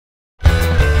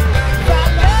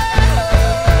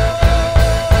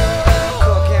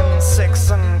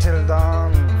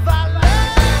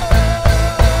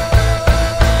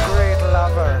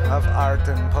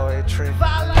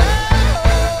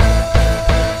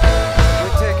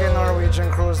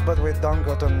we don't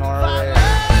go to Norway.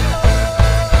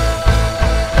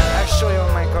 I show you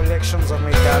my collections of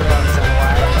medallions and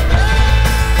wine.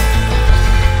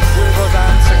 We'll go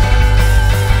dancing.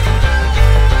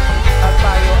 I'll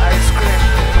buy you ice cream.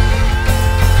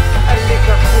 I'll lick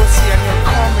your pussy and you'll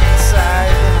come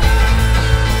inside.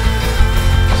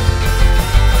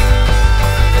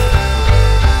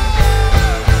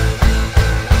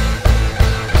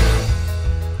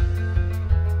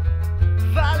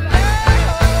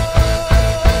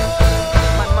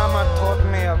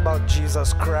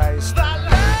 Jesus Christ. I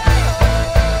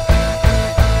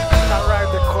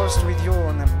ride the coast with you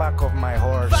on the back of my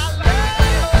horse.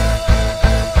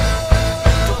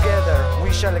 Together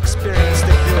we shall experience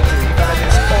the beauty that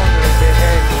is only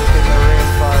beheld within the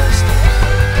rainforest.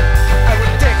 I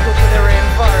will take you to the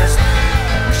rainforest.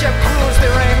 We shall cruise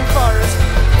the rainforest,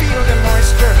 feel the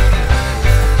moisture.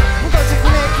 Does it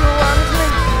make you want me?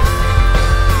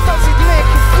 Does it make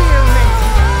you feel me?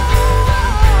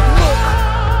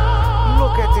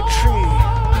 Look at the tree.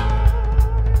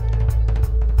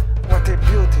 What a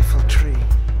beautiful tree.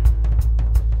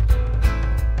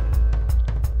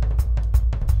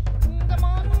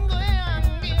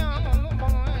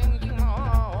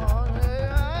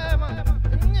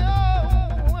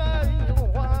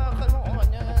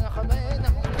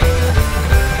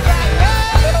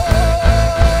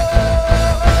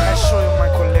 I show you my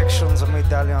collections of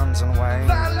medallions and wine.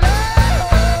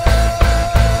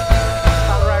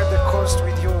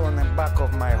 With you on the back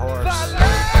of my horse. I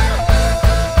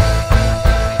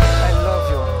love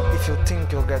you if you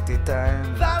think you'll get the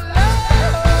time. You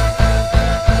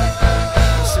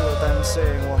see what I'm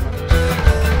saying, woman?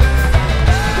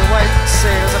 The white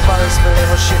sails about this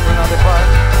Vallejo ship in the bar.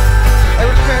 I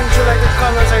will paint you like the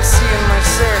colors I see in my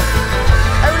sail.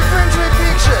 I will paint you a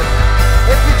picture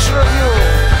of you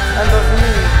and of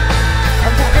me,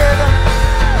 and together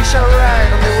we shall ride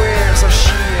on the waves of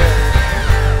sheer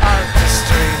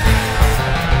artistry.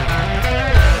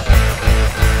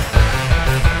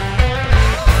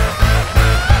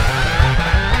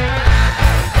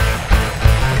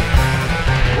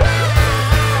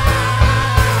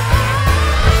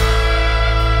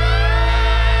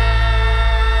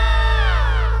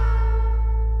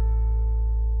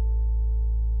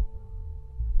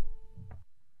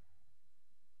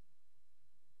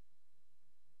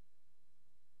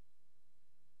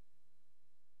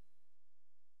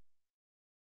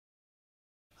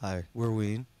 Hi, we're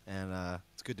Ween, and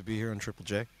it's good to be here on Triple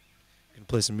J. Gonna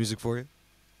play some music for you,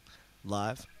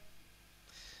 live.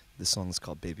 This song is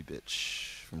called Baby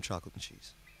Bitch from Chocolate and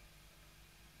Cheese.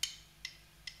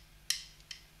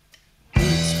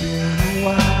 It's been a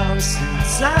while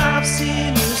since I've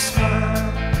seen you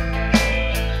smile,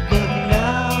 but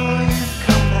now you've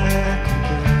come back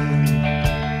again.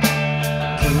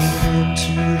 Came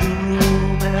into the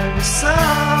room and you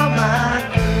saw my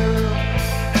girl,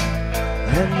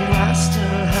 and you asked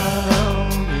her how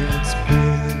long it's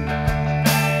been.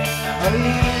 A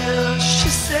year, she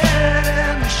said,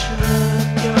 and you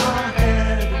shook your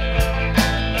head.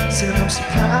 Said, I'm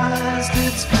surprised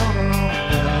it's gone on well.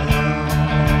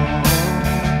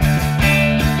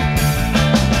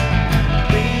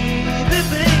 Baby,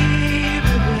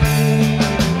 baby, baby,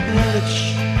 bitch.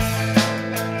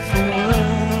 For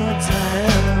words I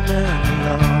am at a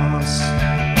loss.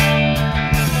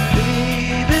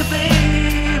 Baby,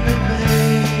 baby,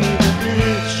 baby,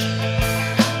 bitch.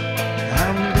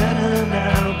 I'm better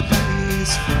now,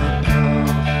 please fuck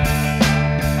off.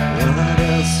 What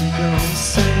else you gonna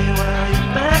say while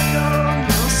you're back on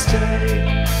your stay?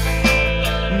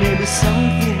 Maybe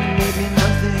something, maybe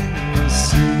nothing, we'll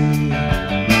see.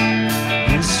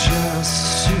 It's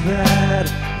just too bad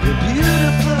you're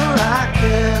beautiful, I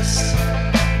guess.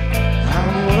 I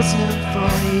wasn't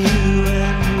for you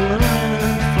and you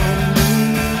weren't for me.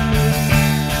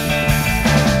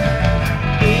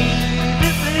 Baby,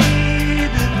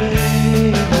 baby,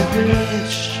 baby,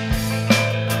 bitch.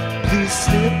 Please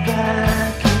slip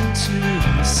back into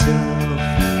yourself.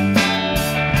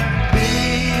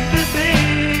 Baby,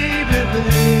 baby,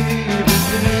 baby,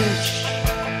 bitch.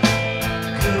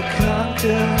 Go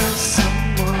conquer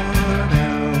someone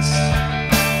else.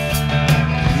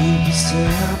 You say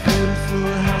how beautiful,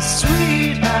 how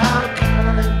sweet, how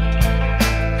kind.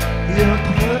 You're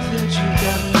perfect, you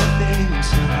got nothing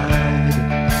to hide.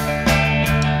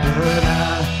 But I,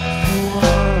 for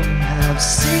one, have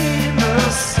seen the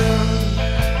sun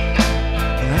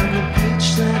and the bitch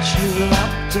that you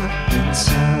locked up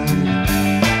inside.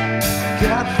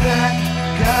 Got that,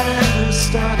 got it, and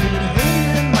started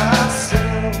hating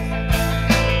myself.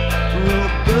 Wrote a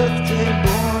birthday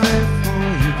boy for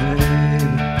you,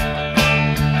 babe.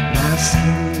 Last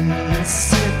night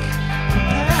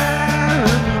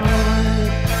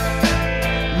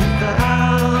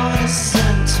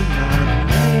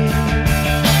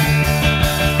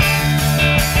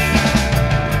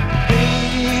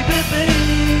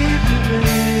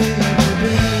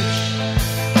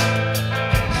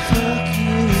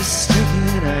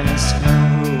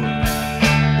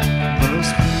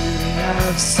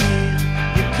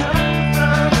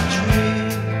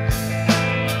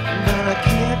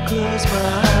close my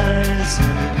eyes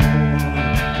anymore.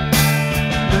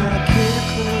 No, I can't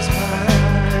close my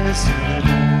eyes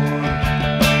anymore.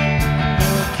 No,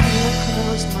 I can't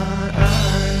close my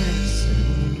eyes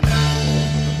anymore.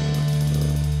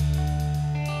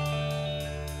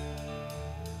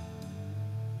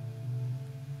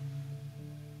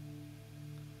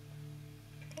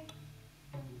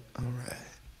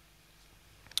 Alright.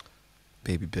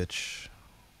 Baby Bitch,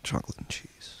 chocolate and cheese.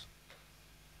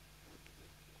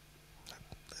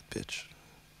 That bitch.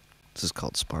 This is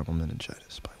called Spinal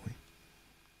Meningitis by Ween.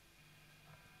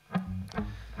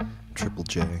 Triple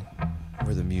J,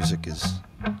 where the music is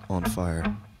on fire.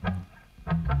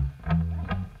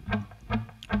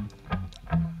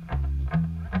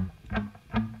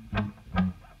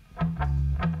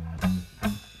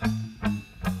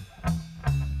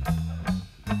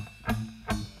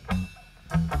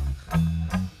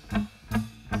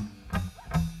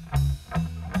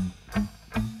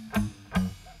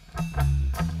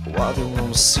 Why they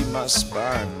wanna see my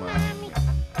spine, man?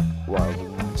 Why they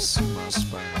wanna see my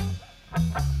spine?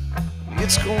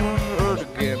 It's gonna hurt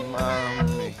again,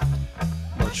 mommy.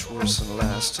 Much worse than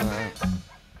last time.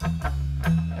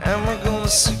 Am I gonna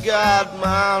see God,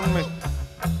 mommy?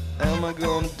 Am I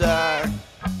gonna die?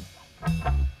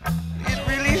 It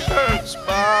really hurts,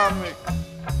 mommy.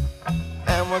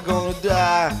 Am I gonna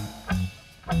die?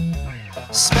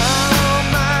 Smile,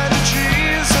 Almighty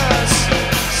Jesus.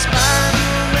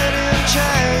 Spinal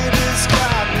meningitis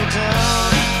got me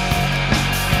down.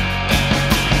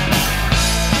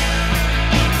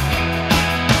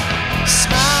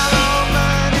 Smile,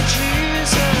 Almighty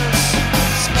Jesus.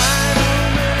 Spinal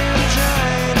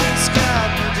meningitis got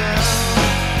me down.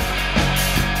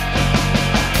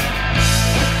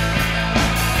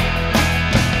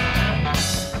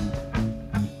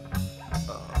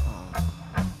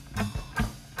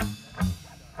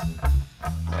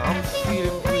 I'm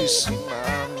feeling greasy,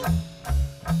 mommy.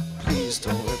 Please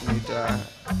don't let me die.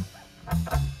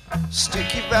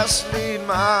 Sticky Vaseline,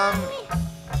 mommy.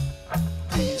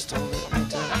 Please don't let me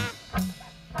die.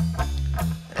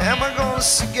 Am I gonna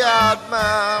see God,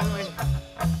 mommy?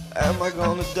 Am I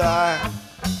gonna die?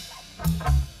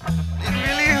 It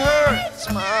really hurts,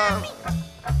 mommy.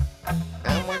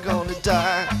 Am I gonna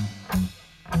die?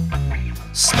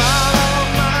 Smile,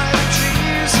 Almighty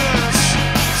Jesus.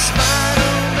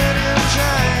 Spinal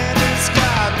meningitis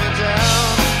got me down.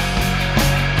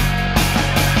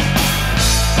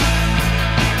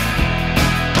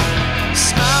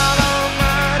 Smile,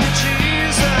 Almighty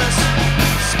Jesus.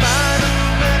 Spinal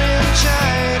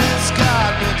meningitis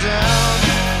got me down.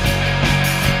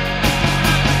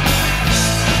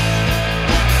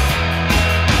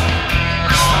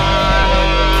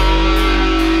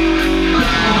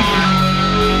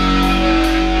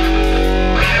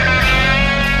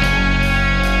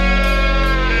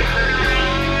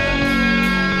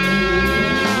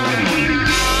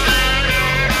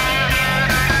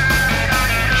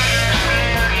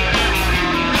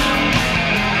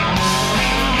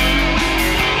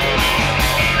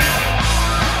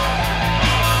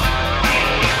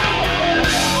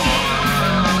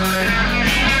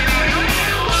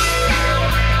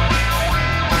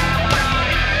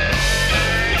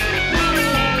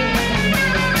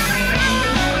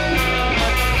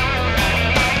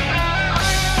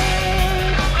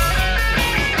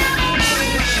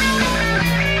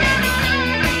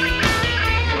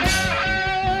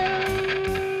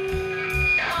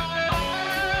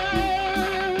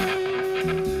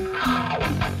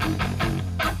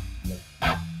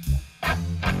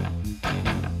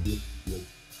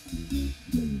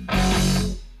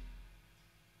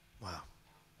 Wow.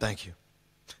 Thank you.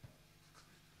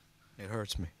 It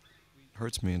hurts me. It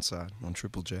hurts me inside on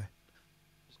Triple J.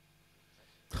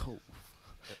 Oh,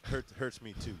 hurts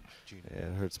me too, Gina. Yeah,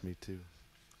 it hurts me too.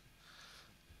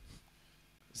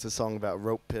 It's a song about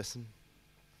rope pissing.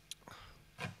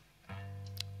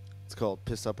 It's called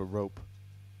Piss Up a Rope.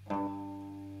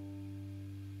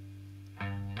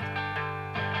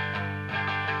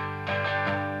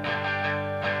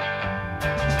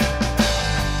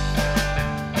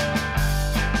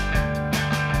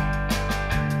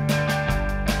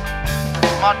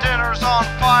 My dinner's on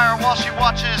fire while she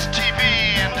watches TV.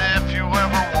 And if you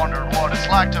ever wondered what it's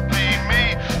like to be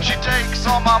me, she takes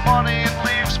all my money and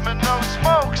leaves me no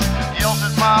smokes. Yells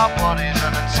at my buddies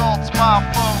and insults my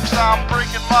folks. I'm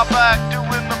breaking my back,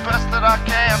 doing the best that I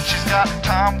can. She's got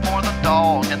time for the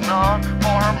dog and none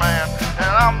for her man.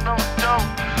 And I'm no dope,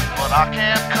 but I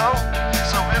can't cope.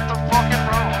 So hit the fucking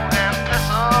road and piss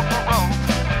up a rope.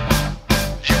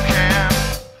 You can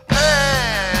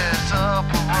piss up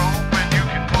a rope and you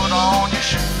can put on your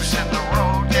shoes, hit the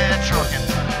road, get trucking.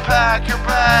 pack your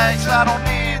bags, I don't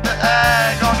need the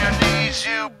egg. On your knees,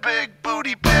 you big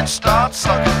booty bitch, start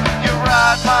sucking. You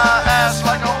ride my ass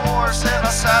like a horse in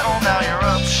a saddle. Now you're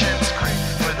up Schitt's Creek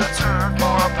with a turd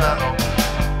for a pedal.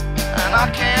 And I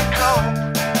can't cope,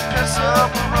 piss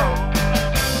up a rope.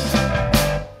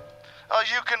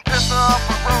 You can piss up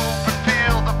a rope and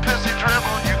feel the pissy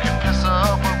dribble. You can piss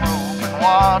up a rope and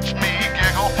watch me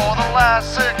giggle. For the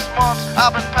last 6 months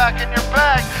I've been packing your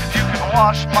bag. You can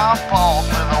wash my balls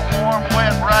with a warm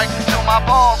wet rag till my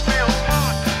balls feel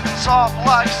smooth and soft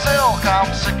like silk.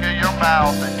 I'm sick of your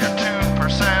mouth and your 2%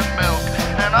 milk.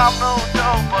 And I'm no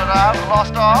dope, but I've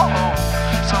lost all hope.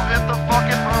 So hit the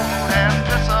fucking road and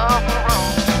piss up a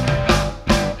rope.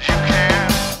 You can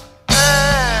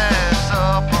piss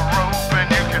up a rope and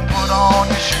you can put on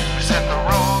your shoes. Hit the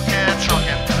road, get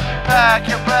trucking. Pack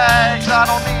your bags, I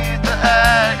don't need the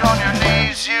egg. On your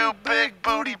knees, you big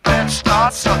booty bitch,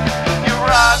 start sucking. You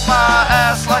ride my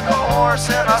ass like a horse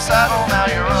in a saddle. Now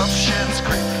you're up Schitt's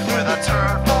Creek with a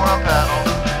turd for a pedal.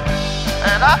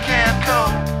 And I can't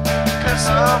cope, piss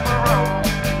up a rope.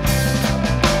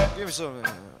 Give me some.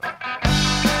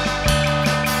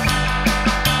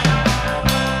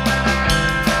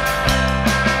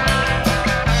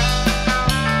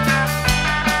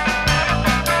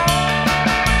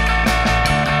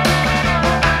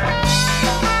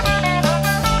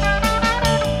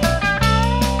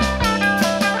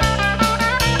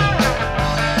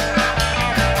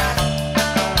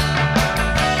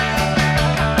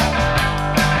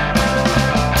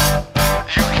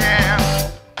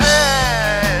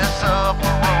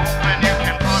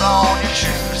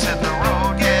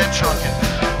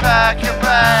 Pack your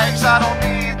bags, I don't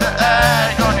need the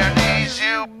egg. On your knees,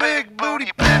 you big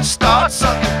booty bitch, start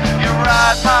sucking. You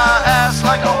ride my ass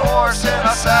like a horse in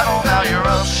a saddle. Now you're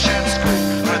up Schitt's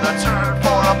Creek with a turd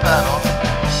for a pedal.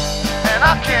 And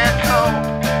I can't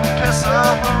cope, piss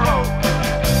up a rope.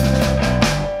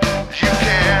 You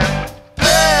can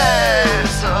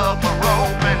piss up a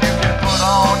rope and you can put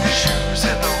on your shoes.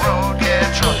 Hit the road, get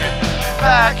trucking.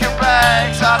 Pack your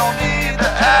bags, I don't need the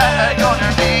egg. On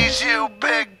your knees, you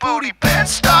big booty bitch,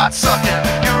 start sucking.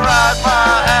 You ride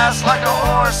my ass like a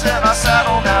horse in a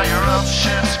saddle. Now you're up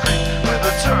Schitt's Creek with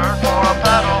a turd for a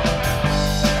pedal.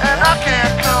 And I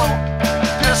can't cope,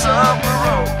 piss up a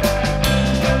rope.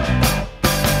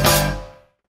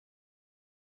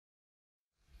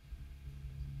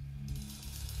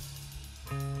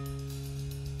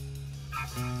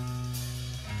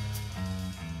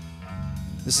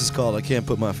 This is called I Can't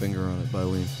Put My Finger on It by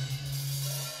Ween.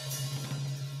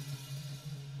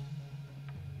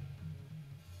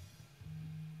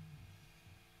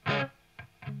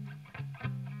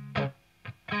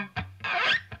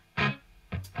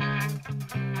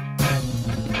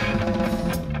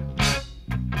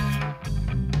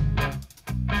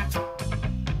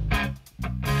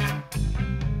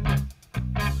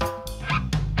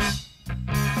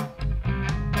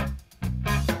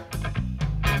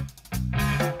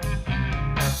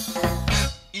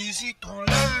 Easy ton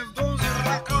lève dans un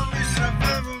rack comme il se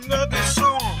fait venir des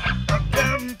sons. I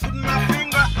can't put my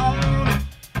finger on it.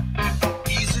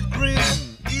 Is it green?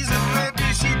 Is it red?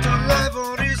 Is it alive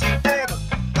or is it dead?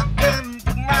 I can't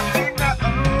put my finger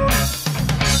on it.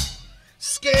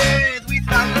 Scared with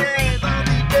a lead on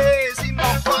the days in my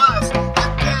past. I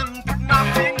can't put my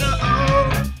finger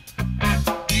on it.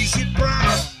 Is it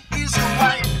brown? Is it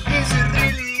white? Is it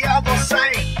really other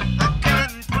side? I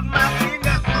can't put my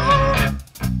finger on it.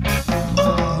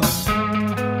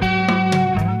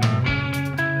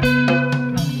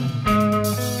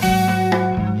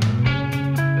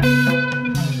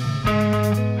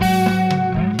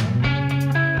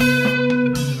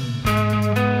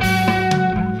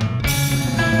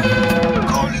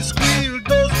 Call his skill,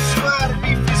 doesn't swear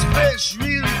if it's fresh,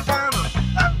 really fun.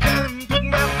 I can't put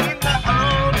my finger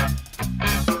on it.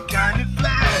 Can it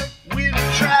fly? Will it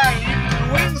try? If the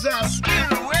wings are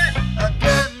still wet, I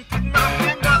can't put my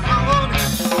finger on it.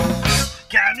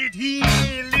 Can it heal?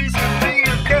 Is it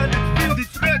real? Can it feel the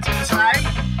threat inside?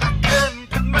 I can't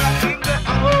put my finger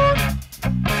on it.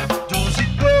 Does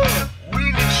it glow?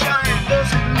 Will it shine?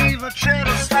 Does it leave a trail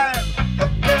of style? I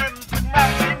can't put my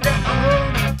finger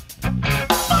on it.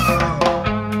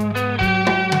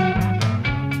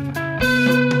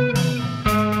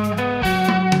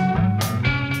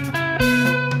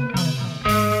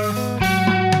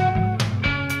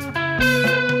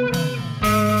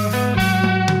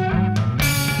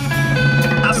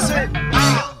 I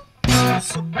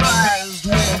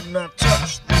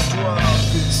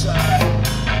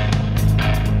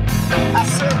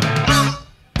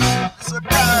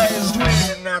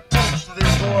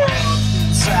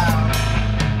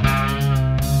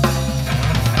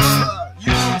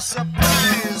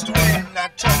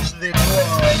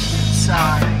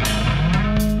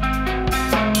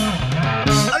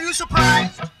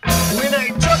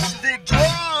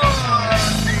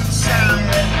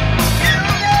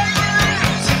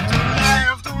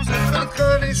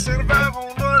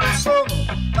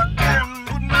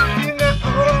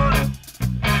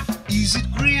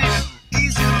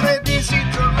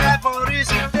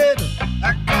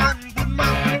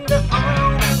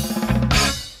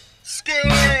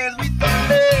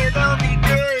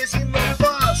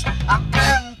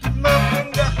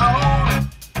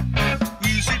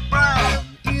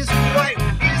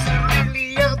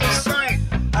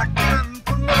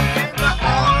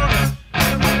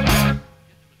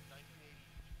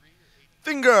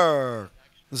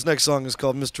This next song is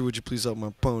called Mr. Would You Please Help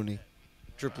My Pony?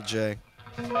 Triple J.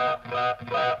 Kick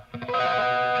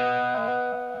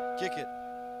it.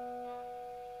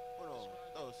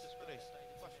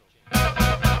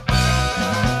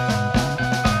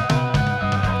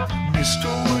 Mister,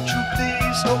 would you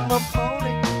please help my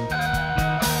pony?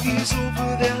 He's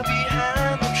over there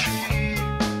behind the tree.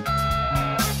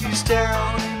 He's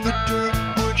down in the dirt,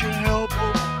 would you help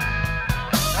him?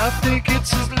 I think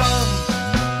it's his lung.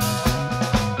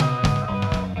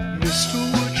 Mister,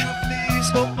 would you please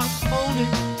help my pony?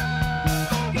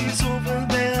 He's over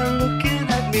there looking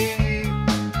at me.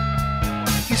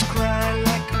 He's crying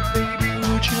like a baby,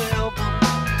 would you help him?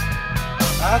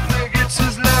 I think it's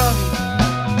his lung.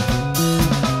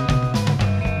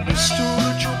 Mister,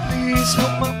 would you please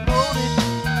help my pony?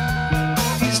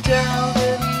 He's down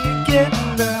and he ain't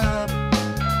getting up.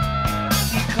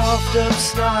 He coughed up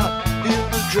snot in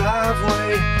the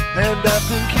driveway, and I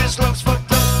think his lungs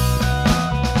fucked up.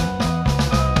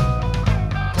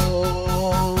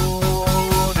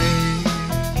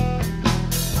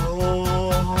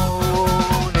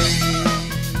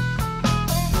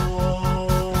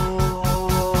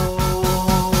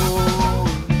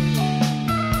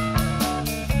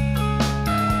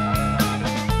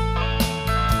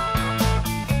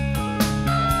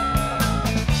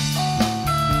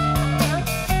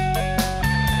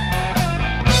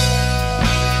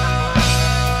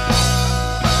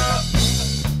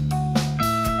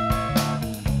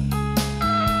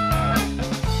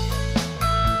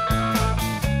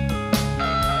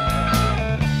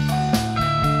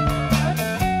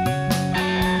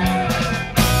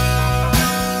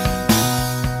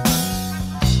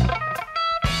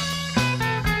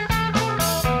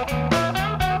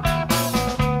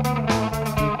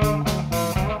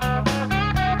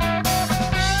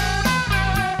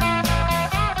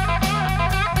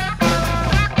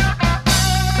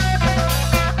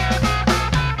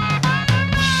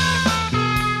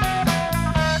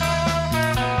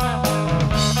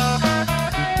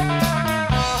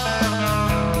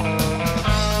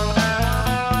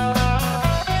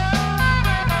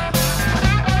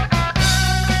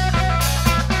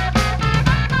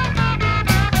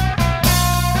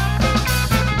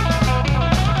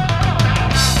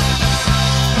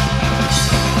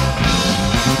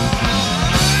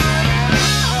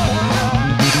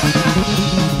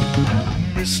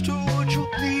 Mister, would you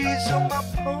please help my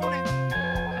pony?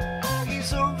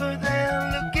 He's over there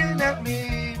looking at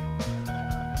me.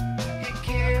 He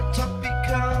can't talk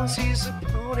because he's a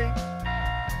pony.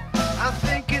 I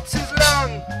think it's his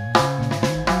lung.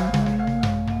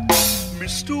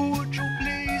 Mister, would you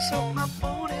please help my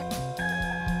pony?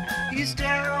 He's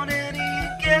down and he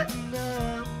ain't getting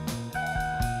up.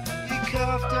 He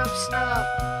coughed up snot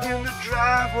in the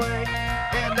driveway,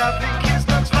 and I think his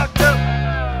lungs fucked up.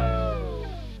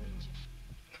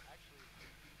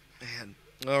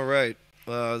 All right.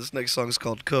 This next song is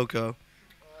called Koko.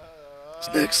 This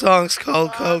next song's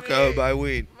called Koko by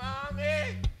Ween.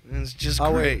 And it's just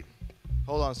Oh, great. wait.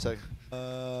 Hold on a second.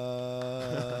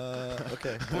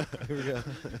 Okay. Here we go.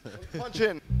 Punch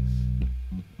in.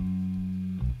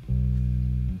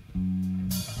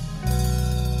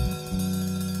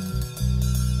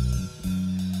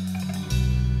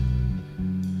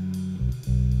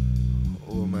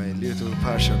 Oh, my little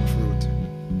passion fruit.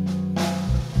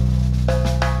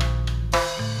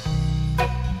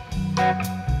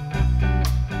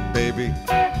 Baby.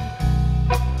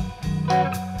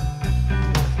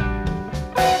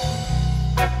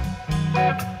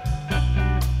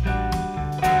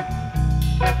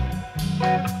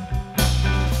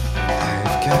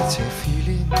 I've got a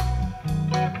feeling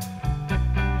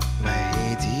my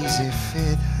head is a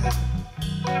feather.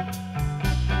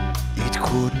 It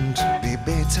couldn't be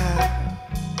better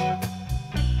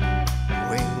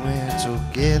when we're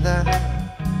together.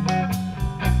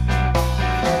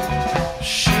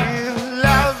 She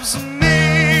loves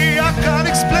me, I can't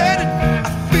explain it. I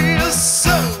feel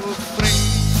so free.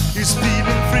 He's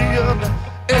feeling freer than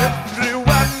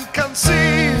everyone can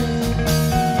see.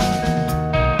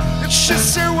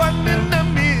 She's a one in a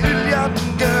million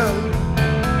girl.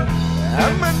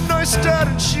 I'm an oyster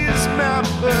and she's my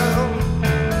pearl.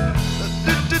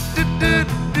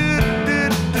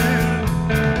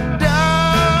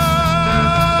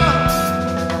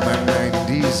 My mind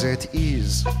is at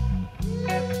ease.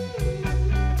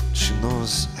 She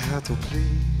knows how to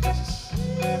please.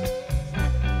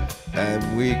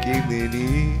 I'm weak in the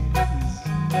knees.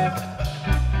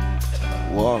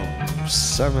 Warm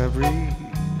summer breeze.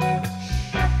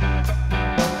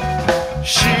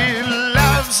 She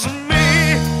loves me,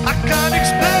 I can't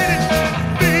explain it.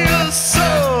 Feels so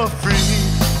free.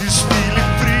 He's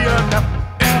feeling free.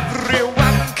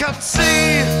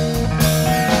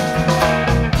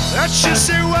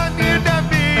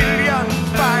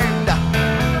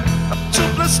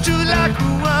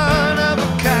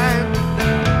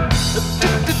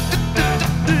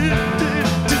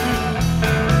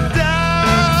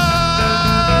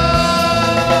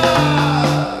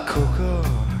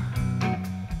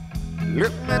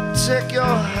 take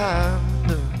your hand.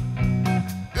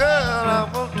 Girl, I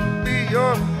want to be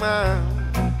your man.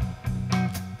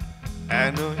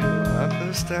 I know you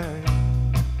understand.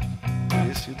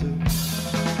 Yes, you do.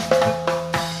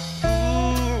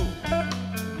 Ooh,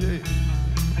 yeah.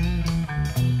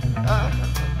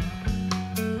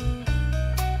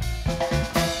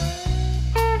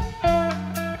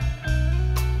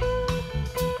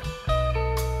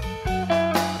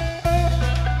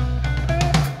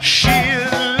 She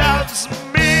loves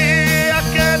me, I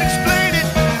can't explain it.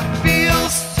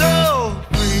 Feels so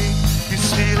free. He's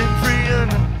feeling free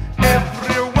and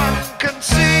everyone can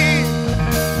see.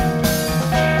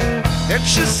 And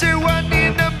she say 1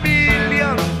 in a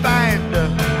million find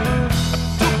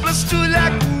 2 + 2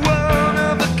 like one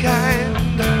of a kind.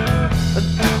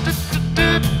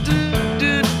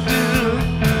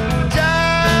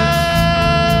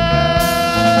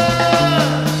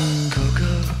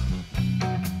 Koko,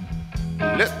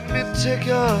 let me take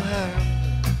your hand.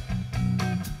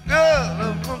 Girl, I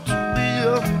want to be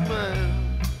your man.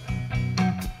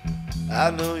 I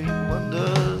know you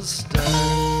understand.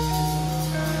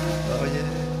 Oh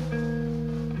yeah,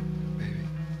 baby.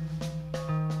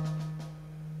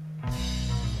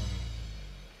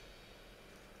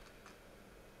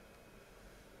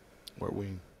 We're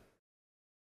Ween.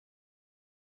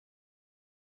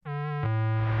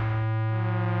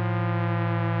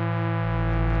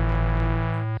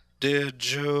 Did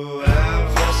you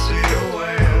ever see a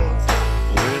whale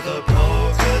with a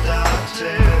polka dot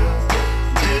tail?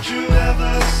 Did you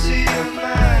ever see a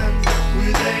man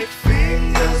with 8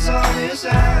 fingers on his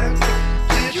hand?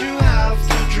 Did you have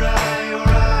to dry your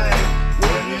eye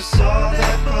when you saw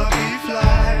that puppy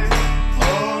fly?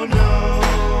 Oh no,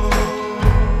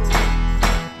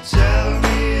 tell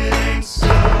me it ain't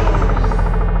so.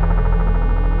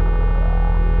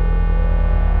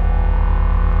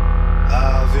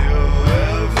 Have you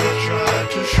ever tried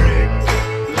to shrink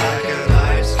like an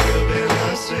ice cube in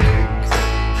a sink?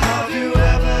 Have you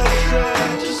ever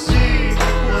tried to see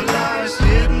what lies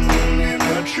hidden in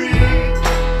the tree?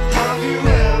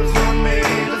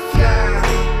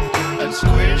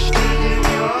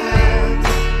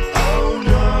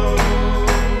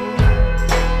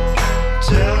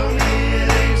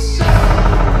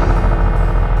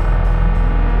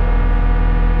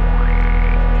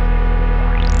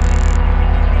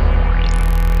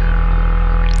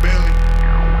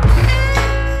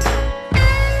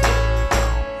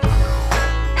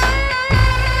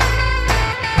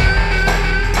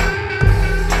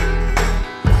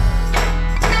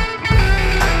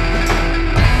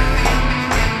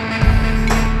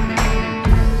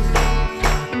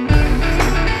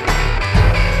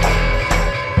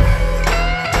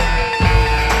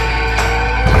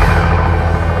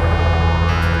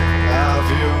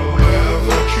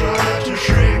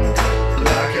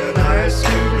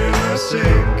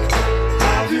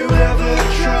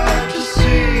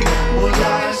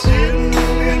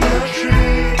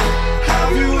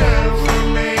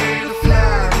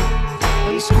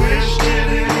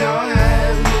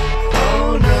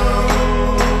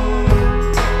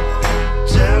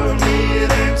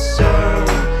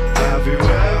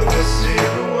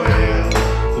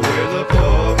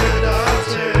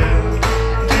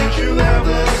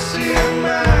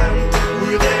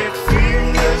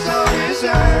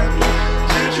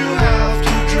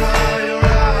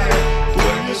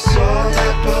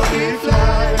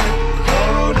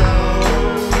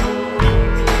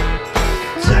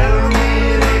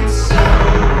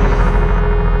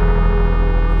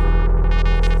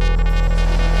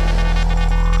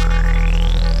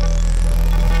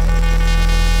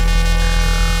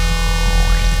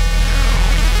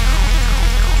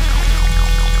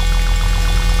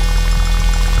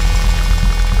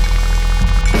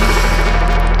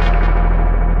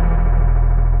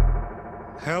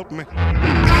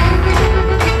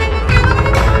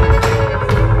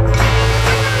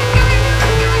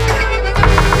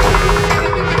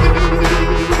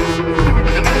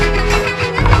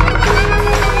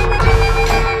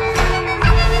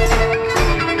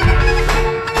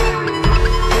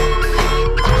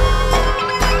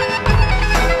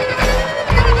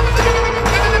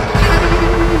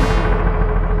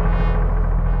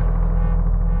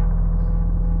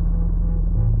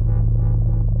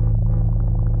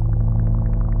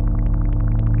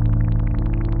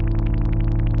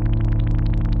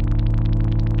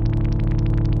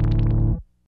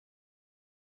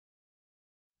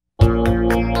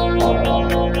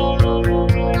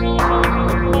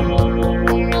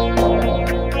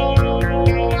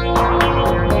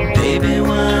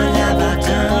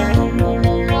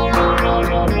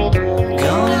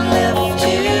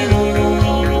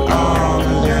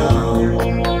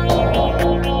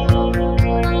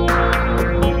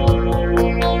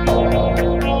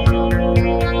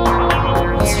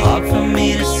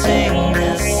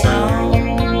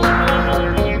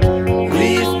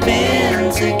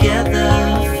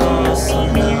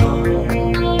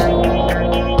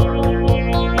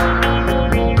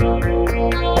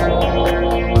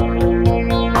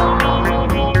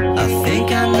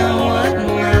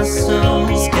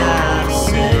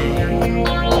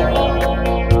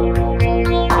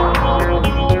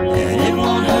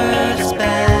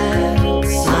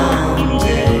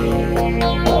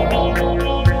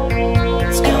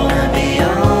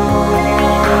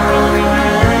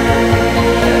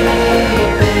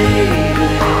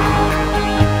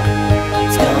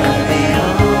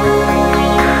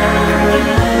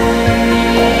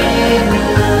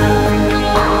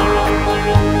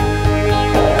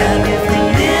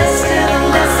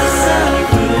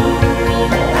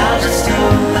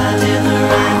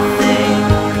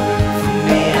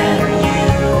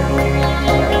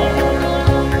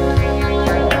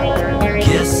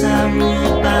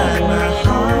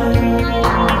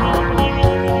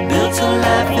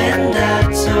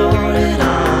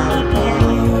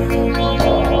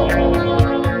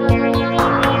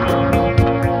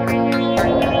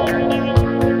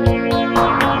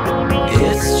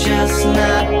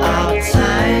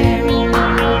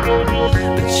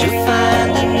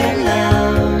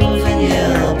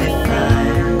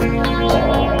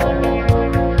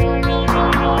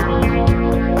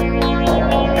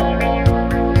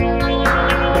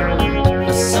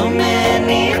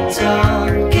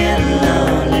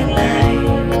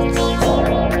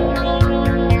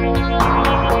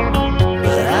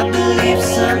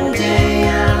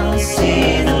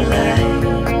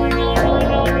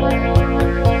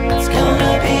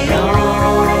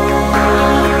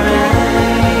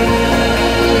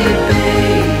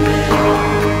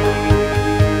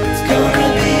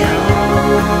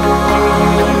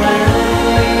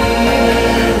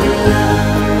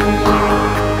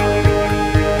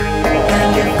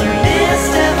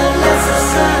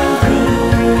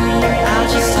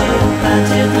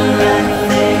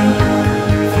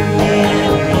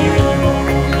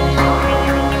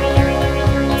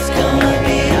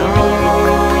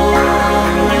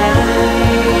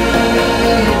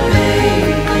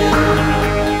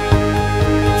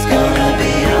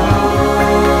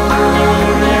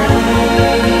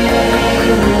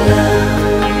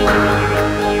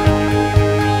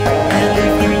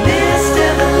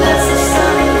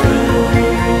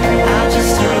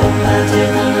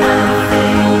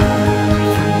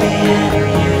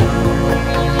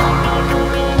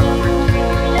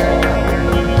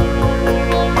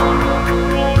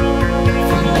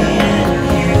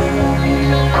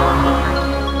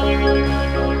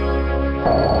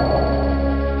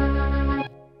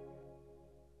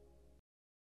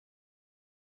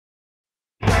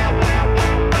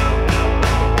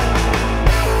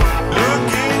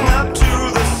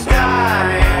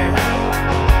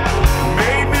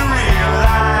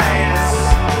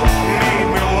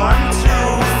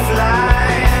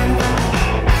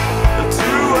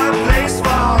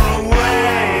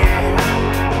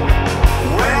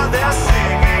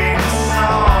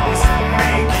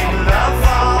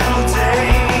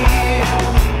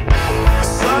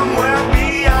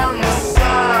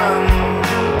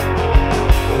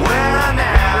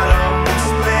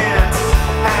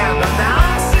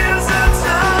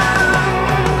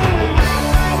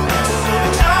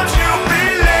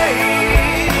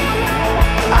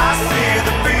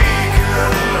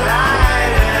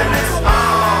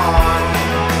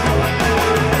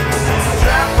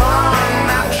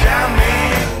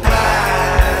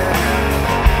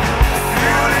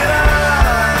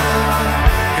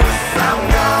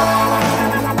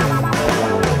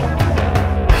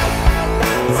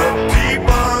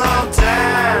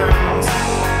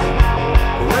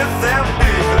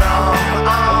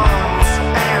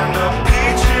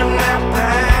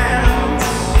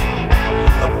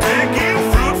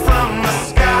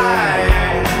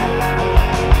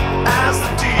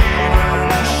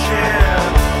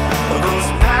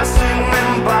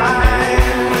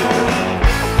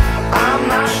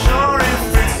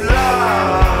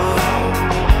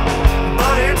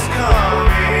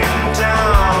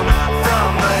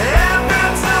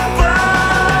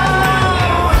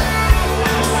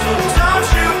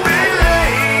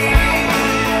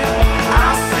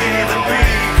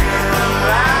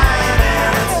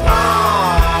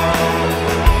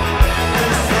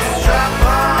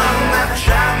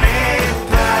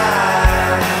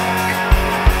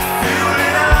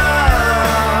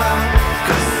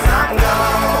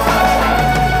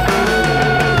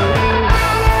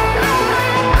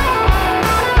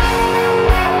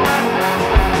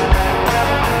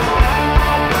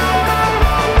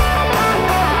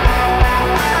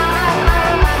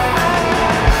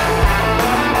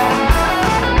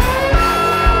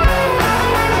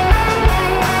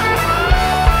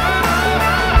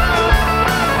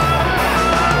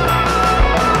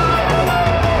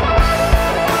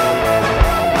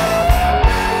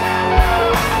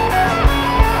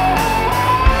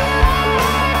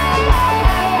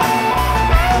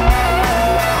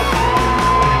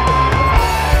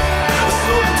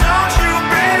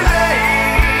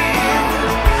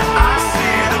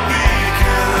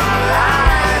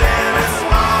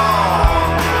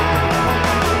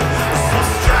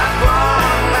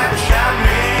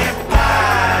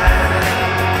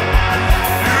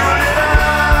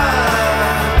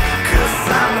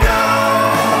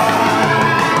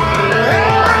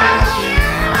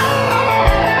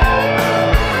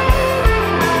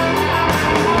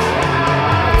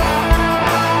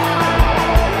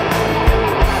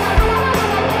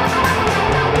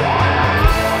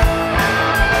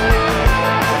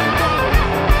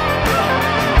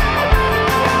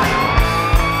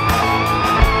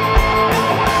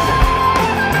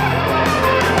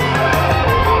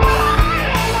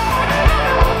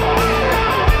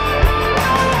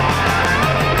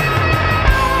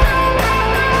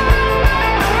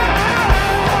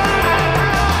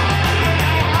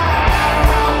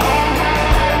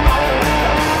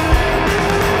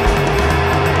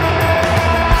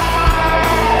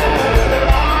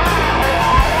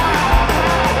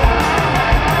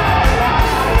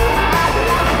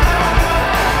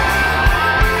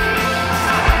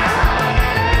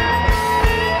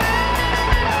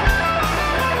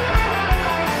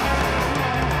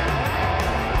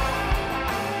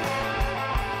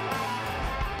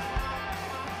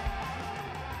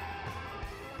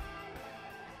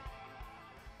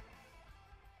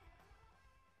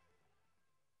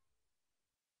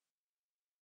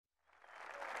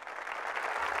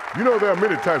 You know, there are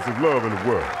many types of love in the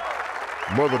world.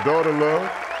 Mother-daughter love,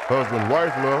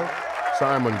 husband-wife love,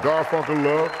 Simon Garfunkel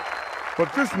love.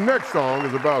 But this next song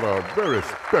is about a very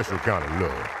special kind of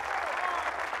love.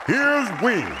 Here's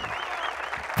Ween.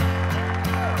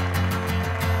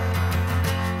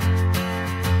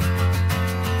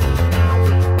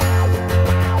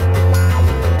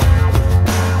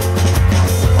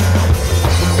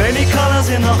 Many colors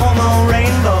in the homo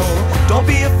rainbow. Don't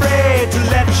be afraid to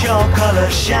let your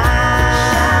colors shine.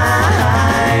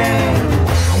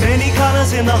 Many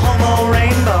colors in the homo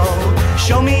rainbow.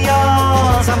 Show me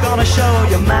yours, I'm gonna show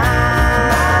you mine.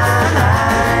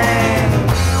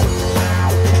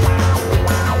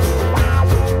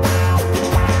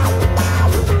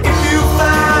 If you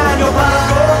find your pot of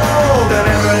gold, then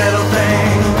every little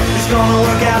thing is gonna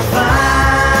work out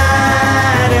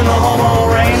fine in the homo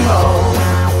rainbow.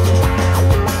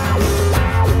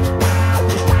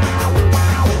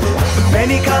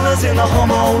 Many colors in the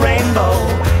homo rainbow,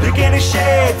 beginning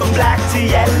shade from black to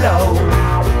yellow.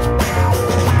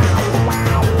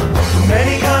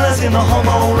 Many colors in the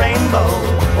homo rainbow,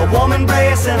 a warm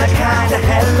embrace and a kind of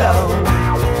hello.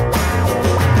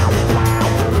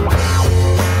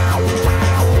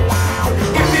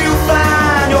 If you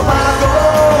find your pot of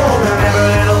gold, then every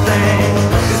little thing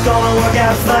is gonna work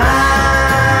out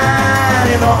fine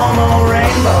in the homo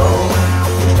rainbow.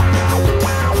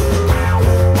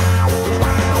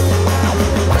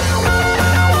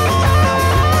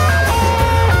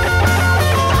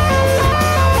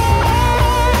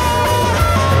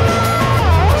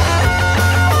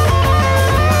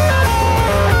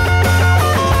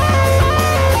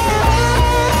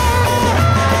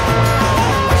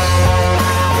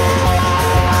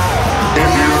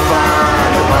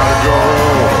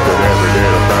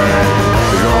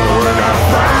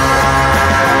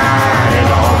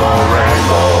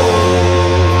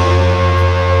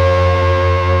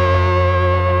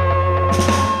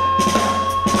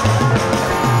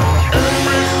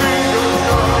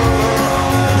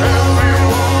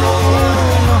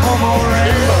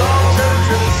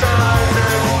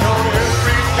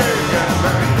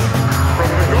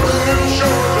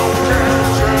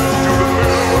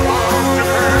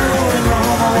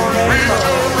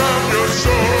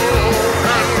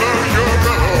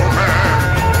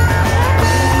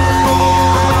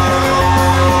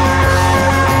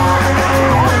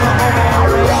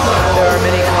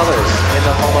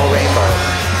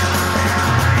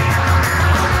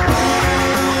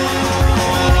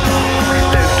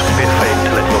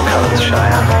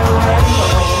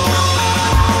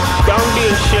 Don't be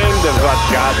ashamed of what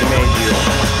God made you.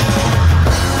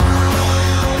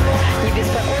 Не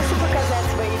беспокойся показать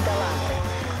свои таланты.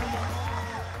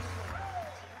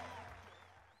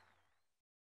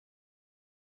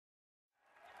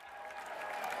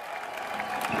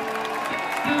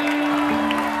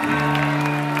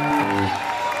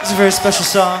 It's a very special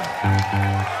song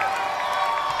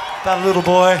about a little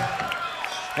boy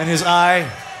and his eye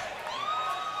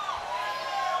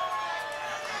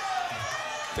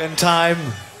and time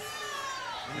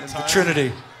and the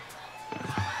Trinity.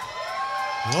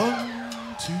 1,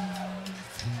 2,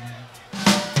 3.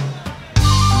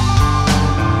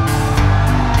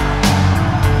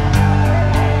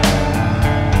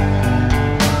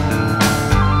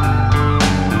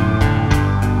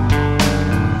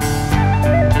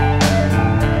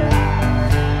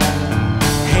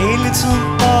 Hey little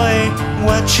boy,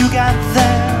 what you got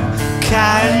there?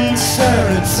 Kind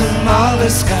sir, it's a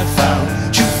mollusk I found.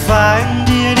 Did you find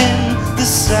it in the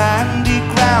sandy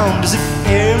ground? Does it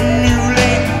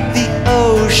emulate the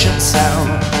ocean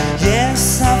sound?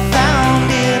 Yes, I found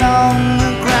it on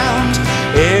the ground,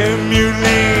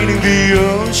 emulating the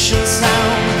ocean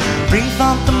sound. Bring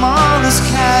forth the mollusk,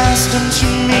 cast unto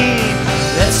me.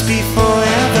 Let's be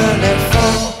forever, let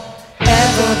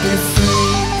forever be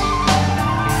free.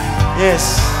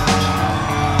 Yes.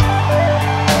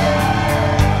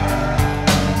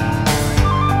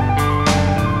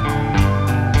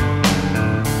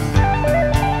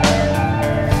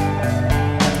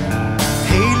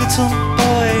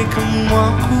 Come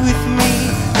walk with me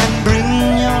and bring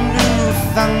your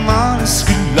newfound mollusk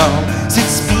along. It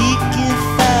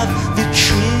speaketh of the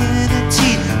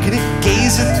Trinity. Can it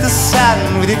gaze at the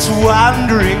sun with its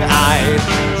wandering eye?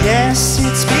 Yes,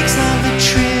 it speaks of the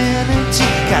Trinity,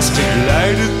 casting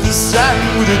light at the sun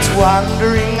with its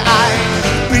wandering eye.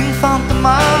 Bring forth the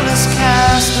mollusk,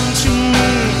 cast unto me.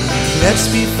 Let's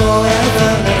be forever,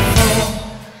 let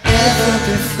forever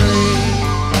be free.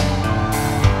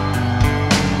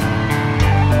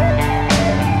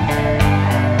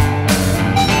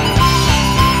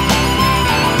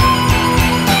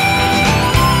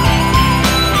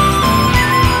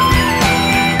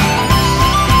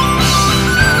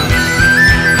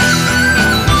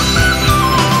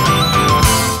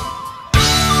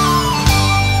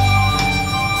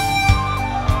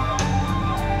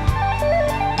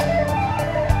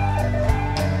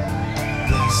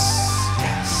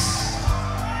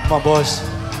 Come on, boys.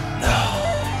 No,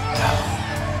 no.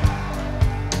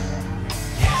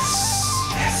 Yes,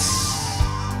 yes.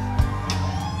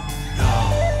 No,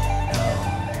 no.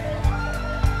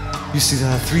 You see,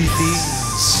 there are three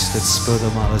things that spur the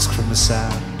mollusk from the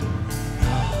sand.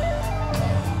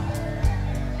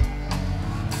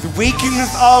 The waking of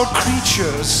all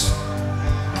creatures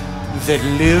that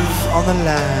live on the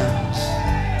land.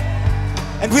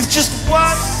 And with just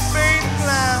one faint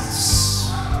glance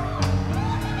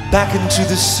back into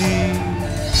the sea,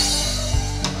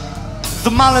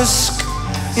 the mollusk,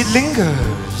 it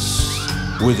lingers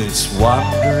with its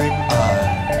wandering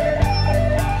eye.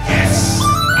 Yes.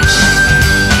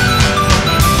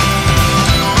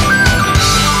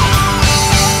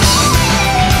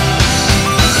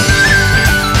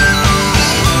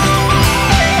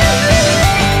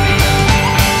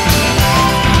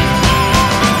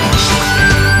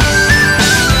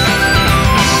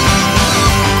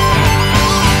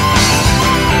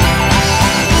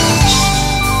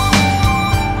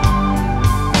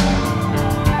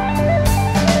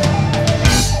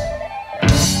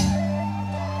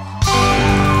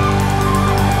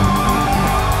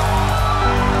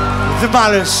 The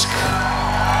mollusk.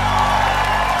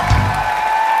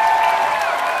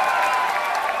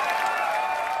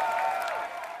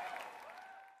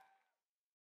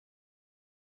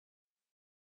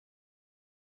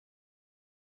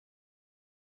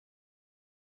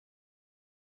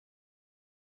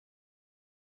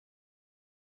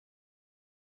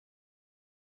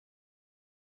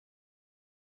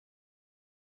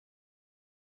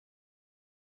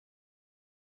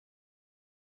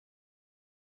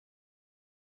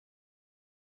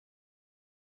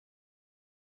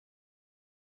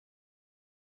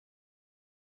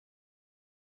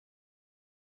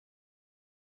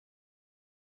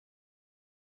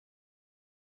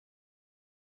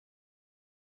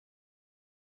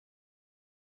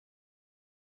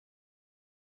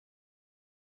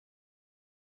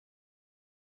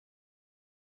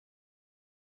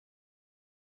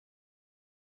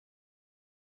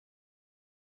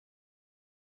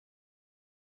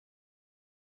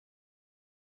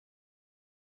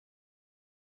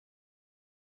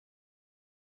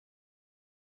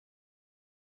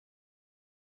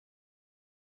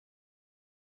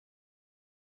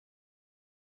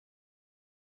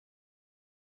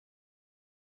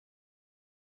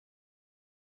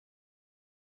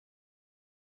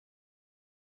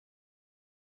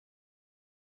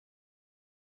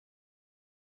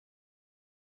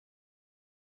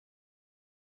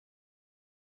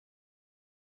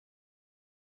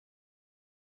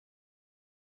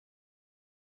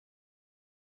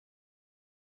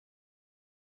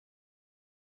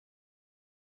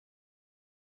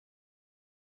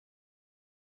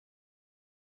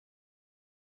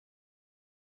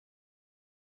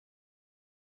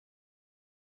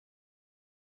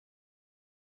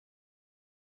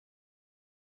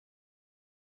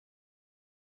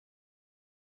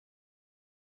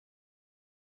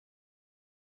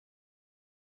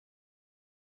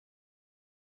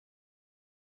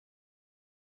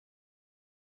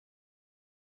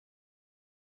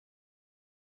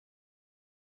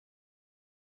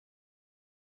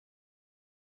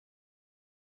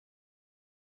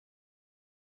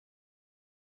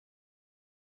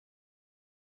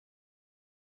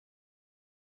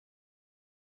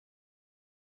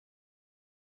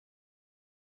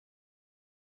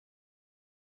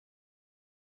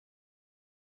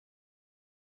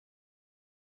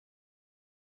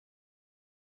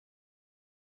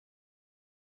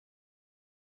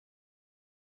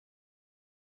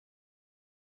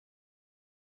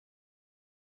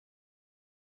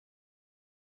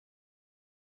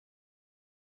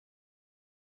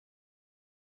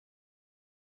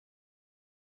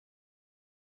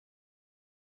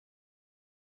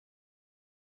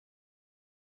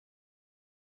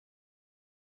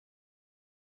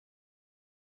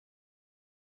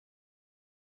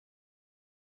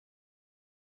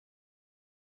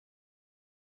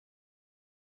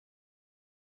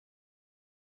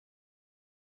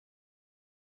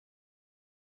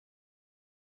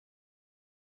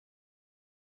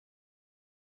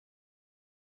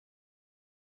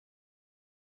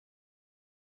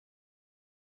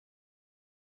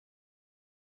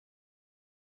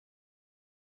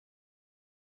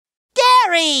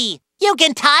 Gary, you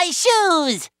can tie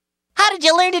shoes. How did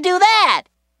you learn to do that?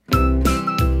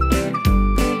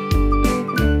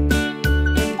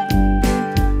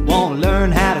 Want to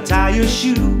learn how to tie your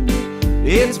shoe?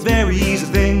 It's a very easy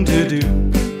thing to do.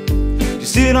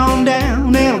 Just sit on down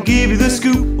and I'll give you the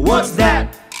scoop. What's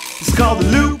that? It's called the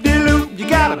loop-de-loop. You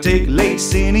gotta take a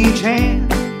lace in each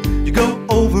hand. You go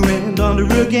over and under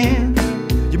again.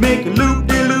 You make a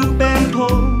loop-de-loop and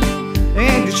pull,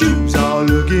 and your shoes are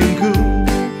looking cool.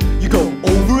 You go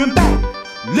over and back,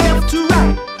 left to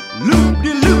right,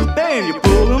 loop-de-loop, and you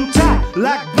pull them tight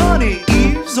like bunny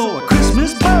ears or a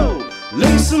Christmas bow.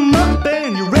 Lace them up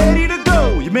and you're ready to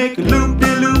go. You make a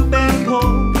loop-de-loop and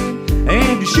pull,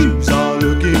 and your shoes are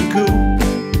looking cool.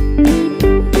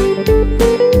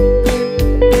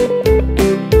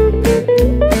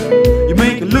 You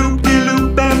make a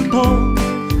loop-de-loop and pull,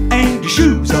 and your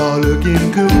shoes are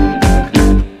looking cool.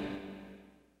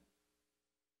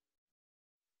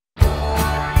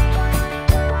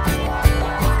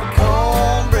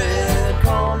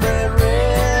 Cornbread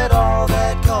red, all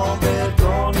that cornbread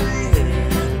going to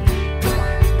head.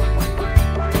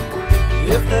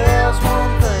 If there's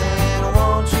one thing I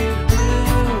want you to do,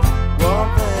 one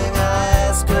thing I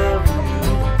ask of you,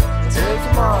 take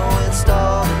tomorrow and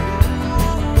start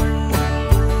anew.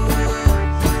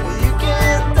 Well, you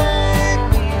can thank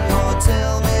me or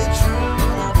tell me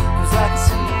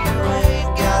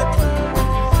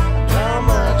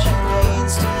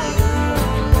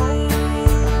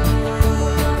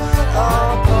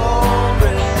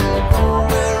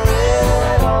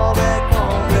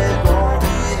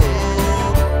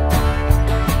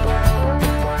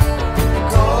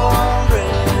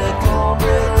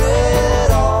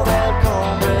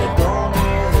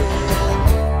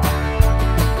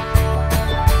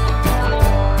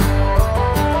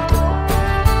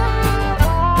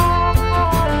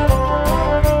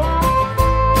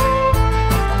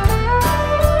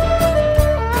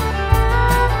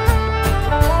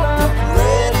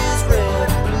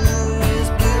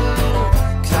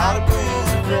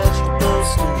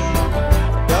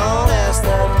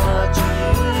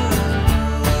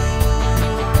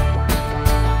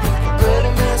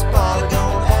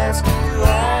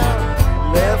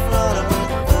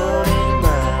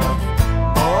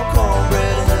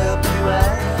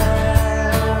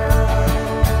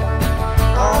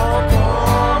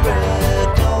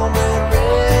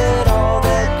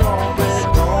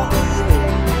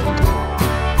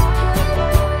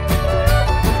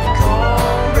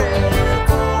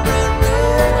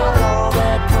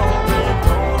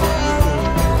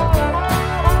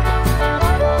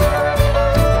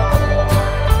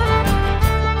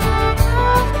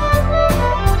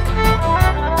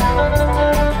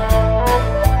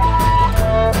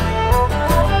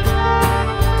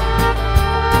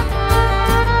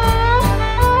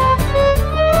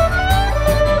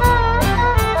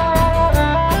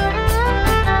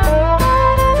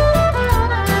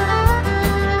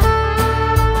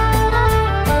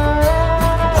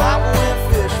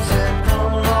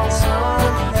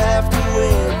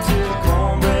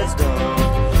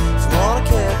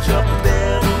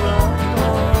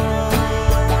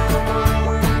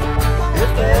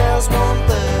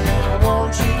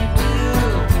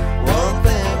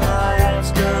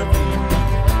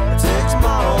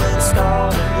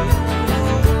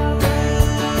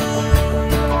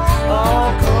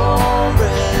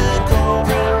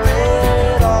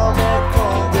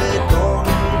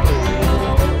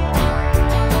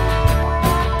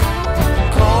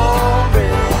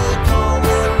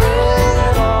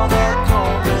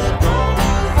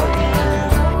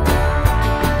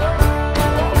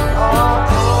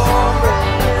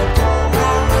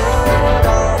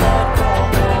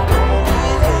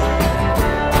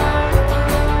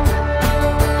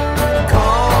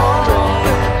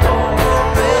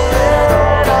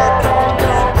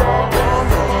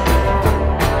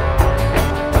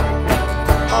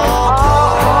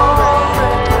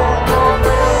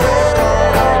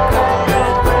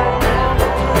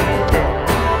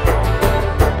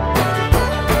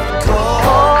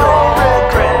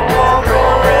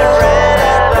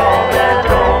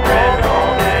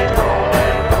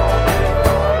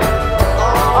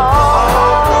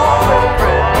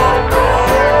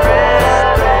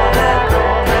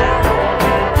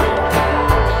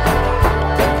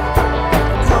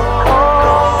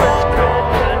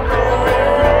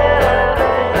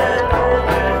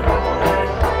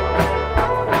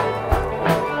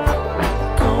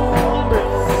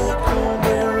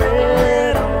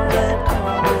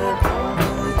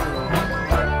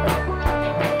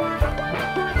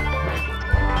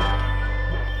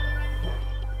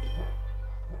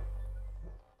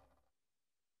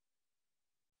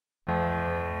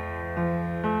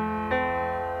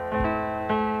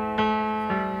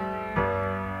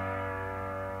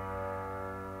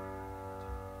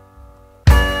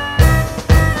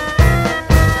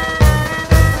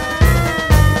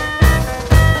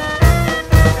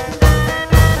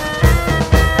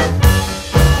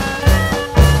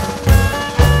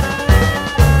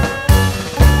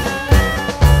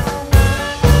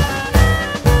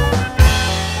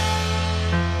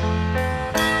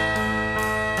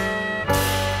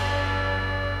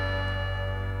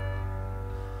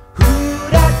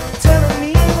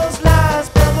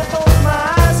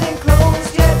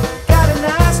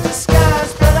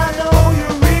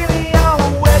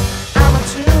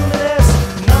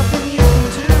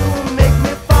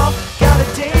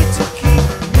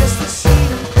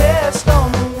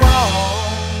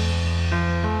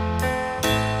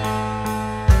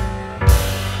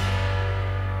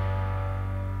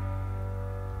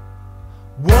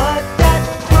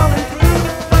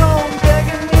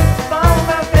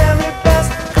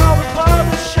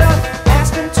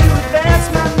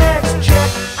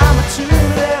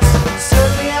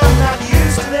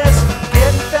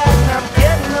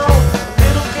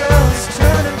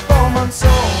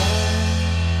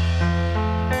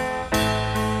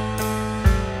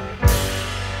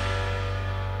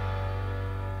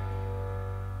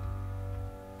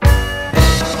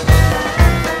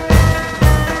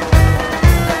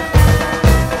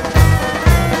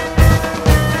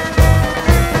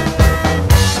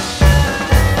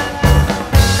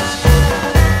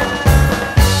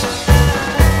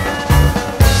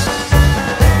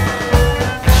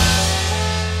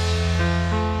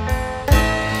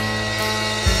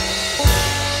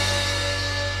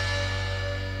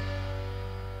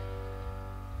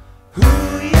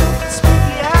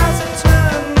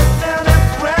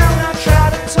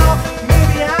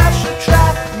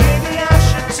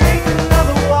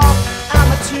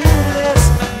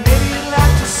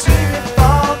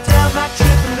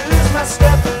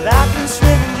I can swim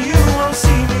and you won't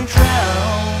see me drown.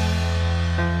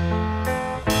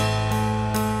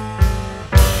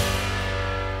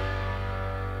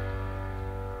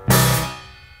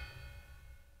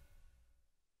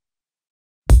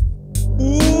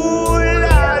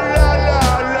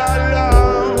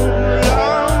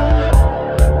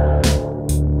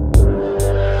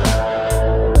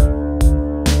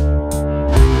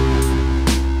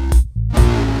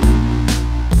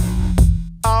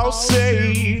 I'll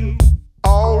say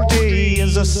all day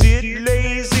as I sit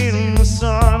lazy in the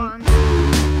sun.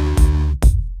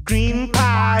 Green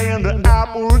pie and an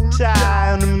apple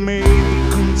tie to make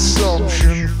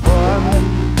consumption fun.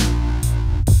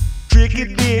 Tricky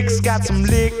dicks got some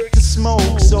lick to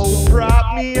smoke, so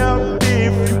prop me up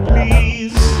if you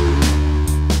please.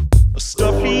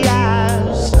 Stuffy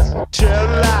eyes tell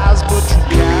lies, but you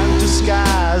can't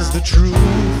disguise the truth.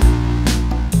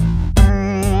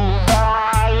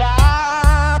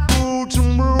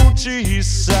 He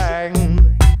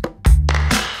sang.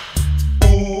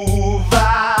 Oh,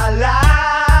 Vala,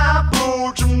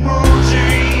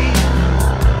 Butamuti.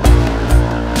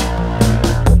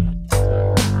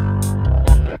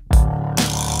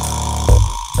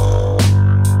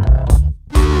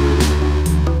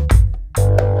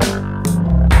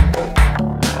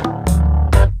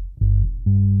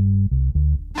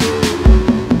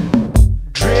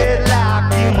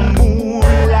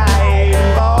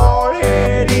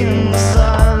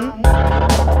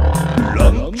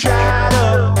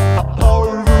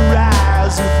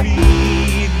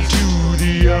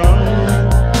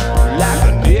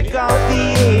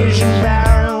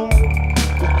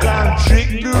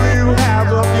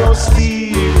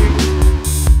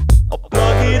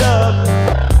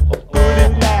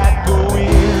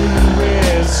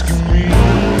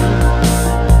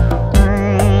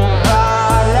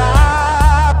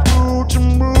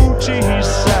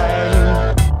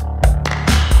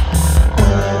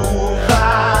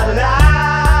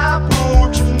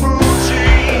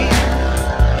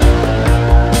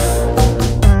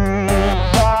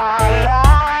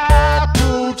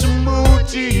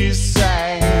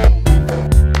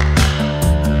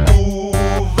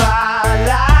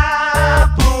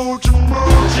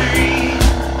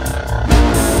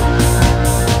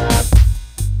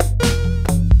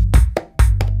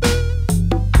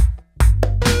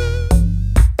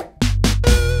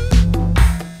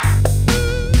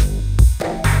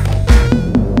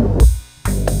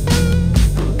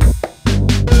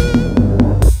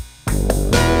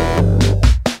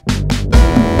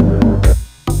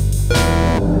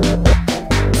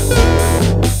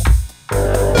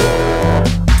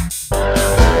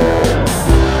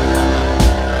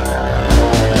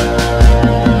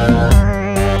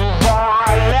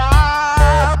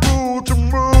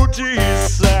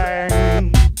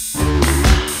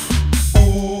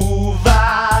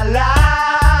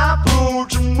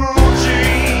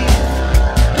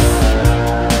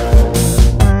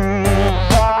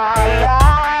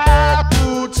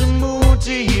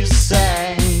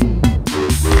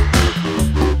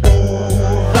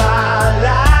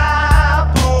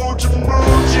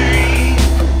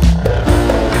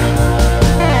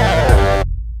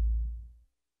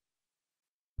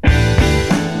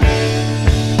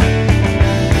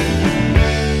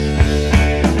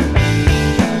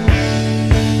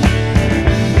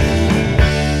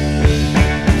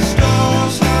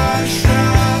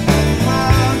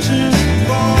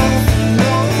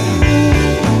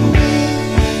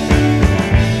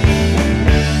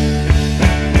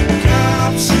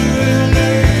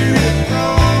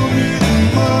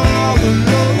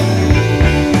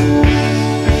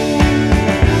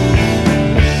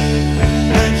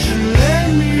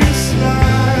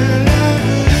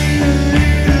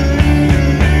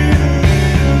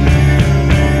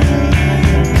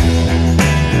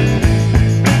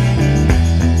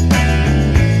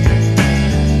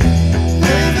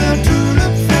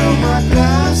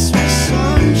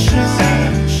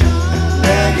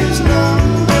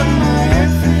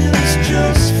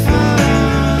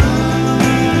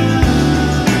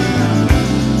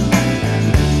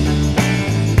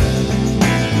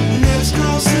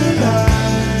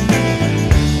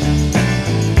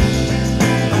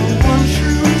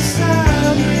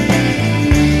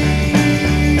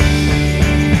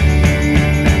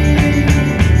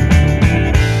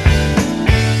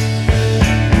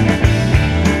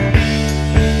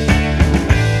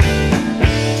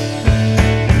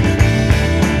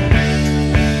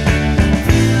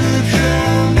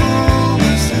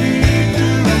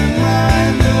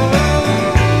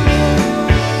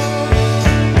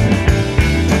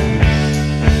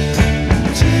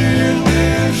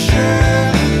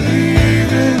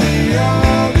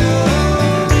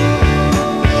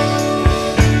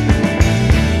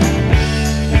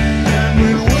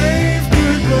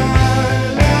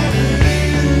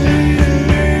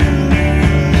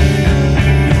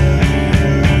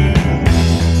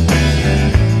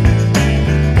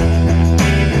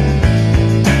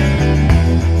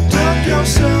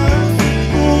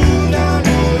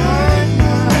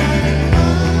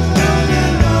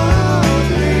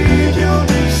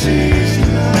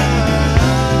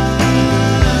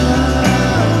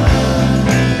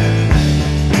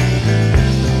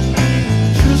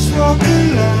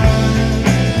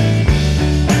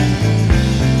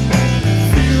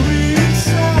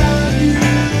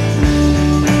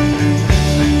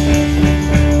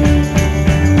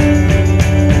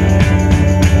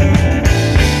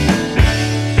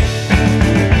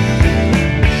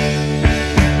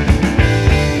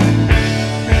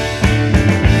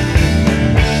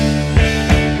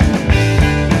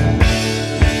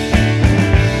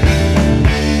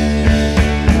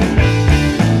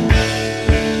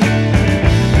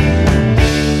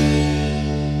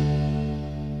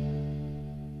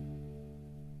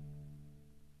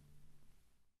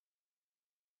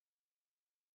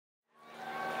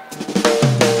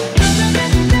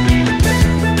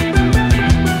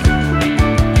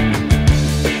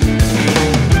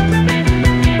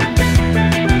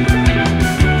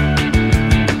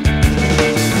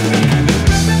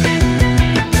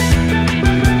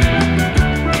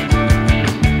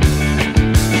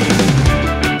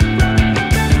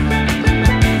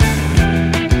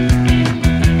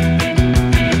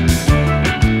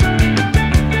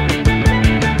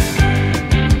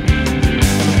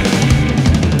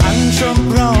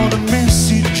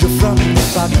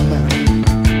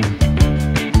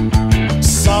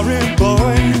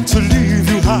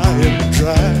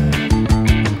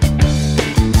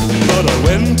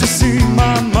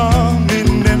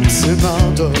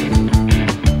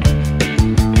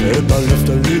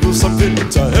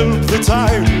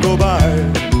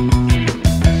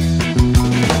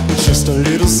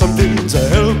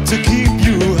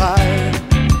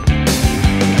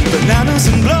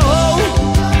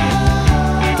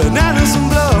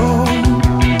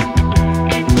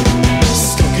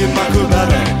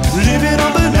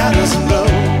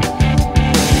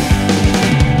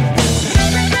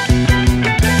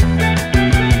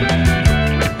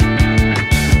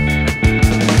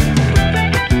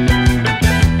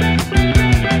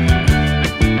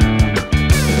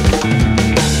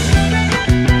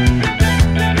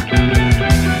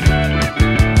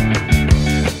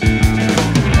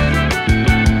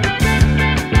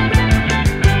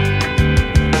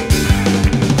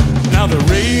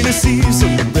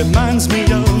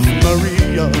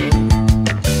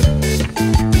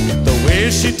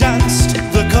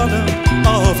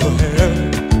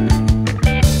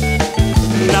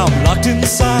 locked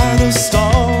inside a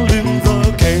stall in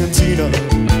the cantina,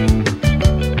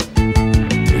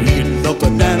 eating the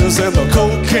bananas and the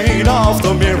cocaine off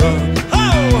the mirror.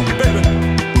 Oh, baby,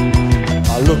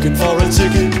 I'm looking for a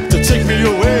ticket to take me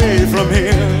away from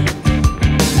here.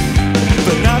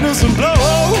 Bananas and blow,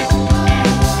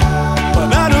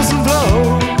 bananas and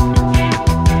blow.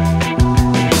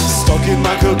 Stuck in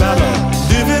my cabana,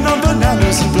 living on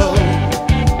bananas and blow.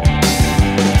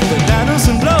 Bananas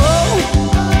and blow,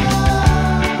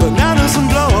 bananas and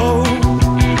blow.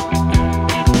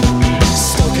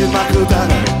 Stuck in my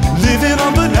cabana, living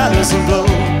on bananas and blow.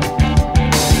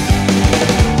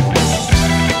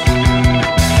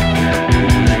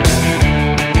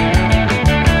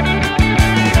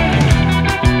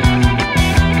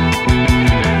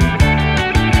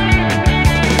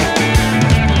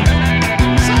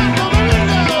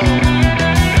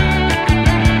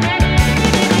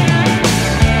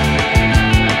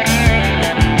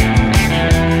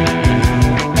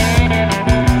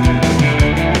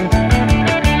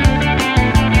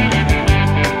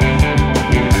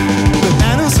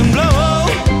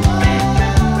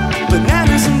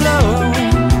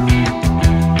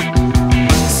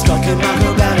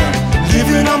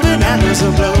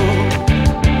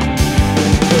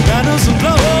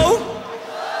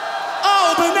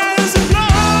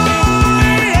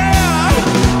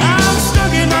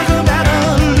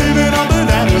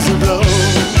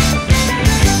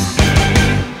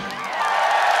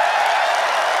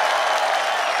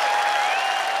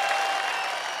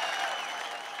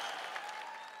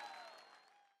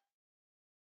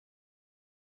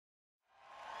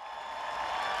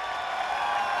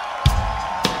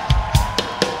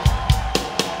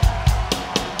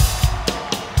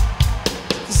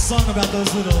 Song about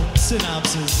those little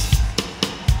synapses.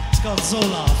 It's called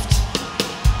Zoloft.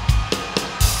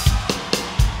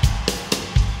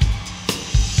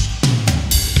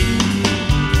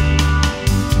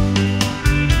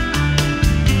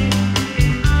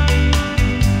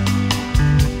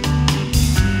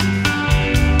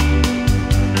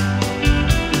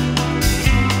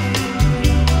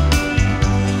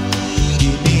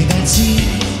 Give me that C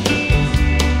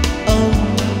O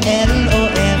L O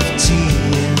F T.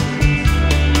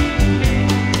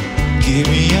 Give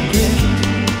me a grip,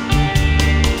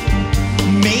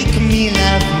 make me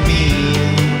love me,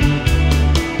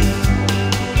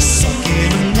 suck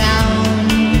it down,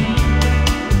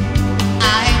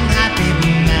 I'm happy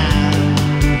now,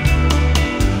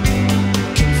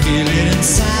 can feel it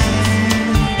inside,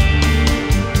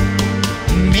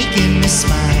 making me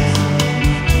smile,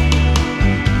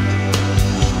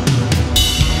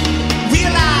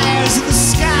 realize that the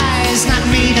sky's not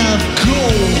made of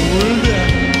gold.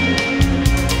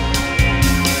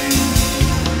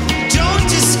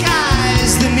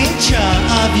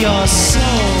 Of your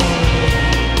soul.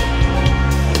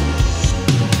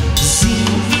 C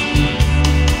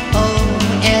O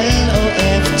L O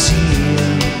F T.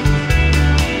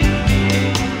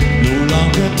 No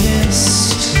longer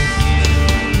pissed,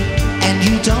 and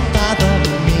you don't bother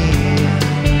me.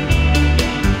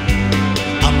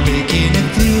 I'm making it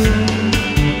through.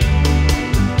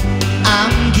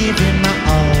 I'm giving my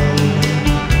all.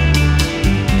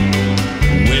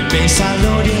 When bass are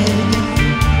loaded,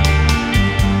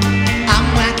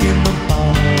 whacking the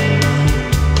ball.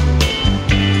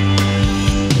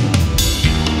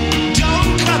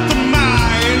 Don't cut the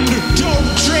mind, don't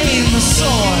drain the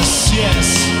source, yes.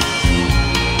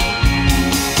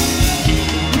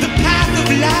 The path of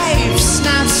life's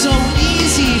not so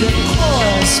easy to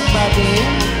cross, buddy.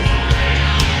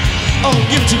 Oh,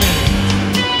 give it to me.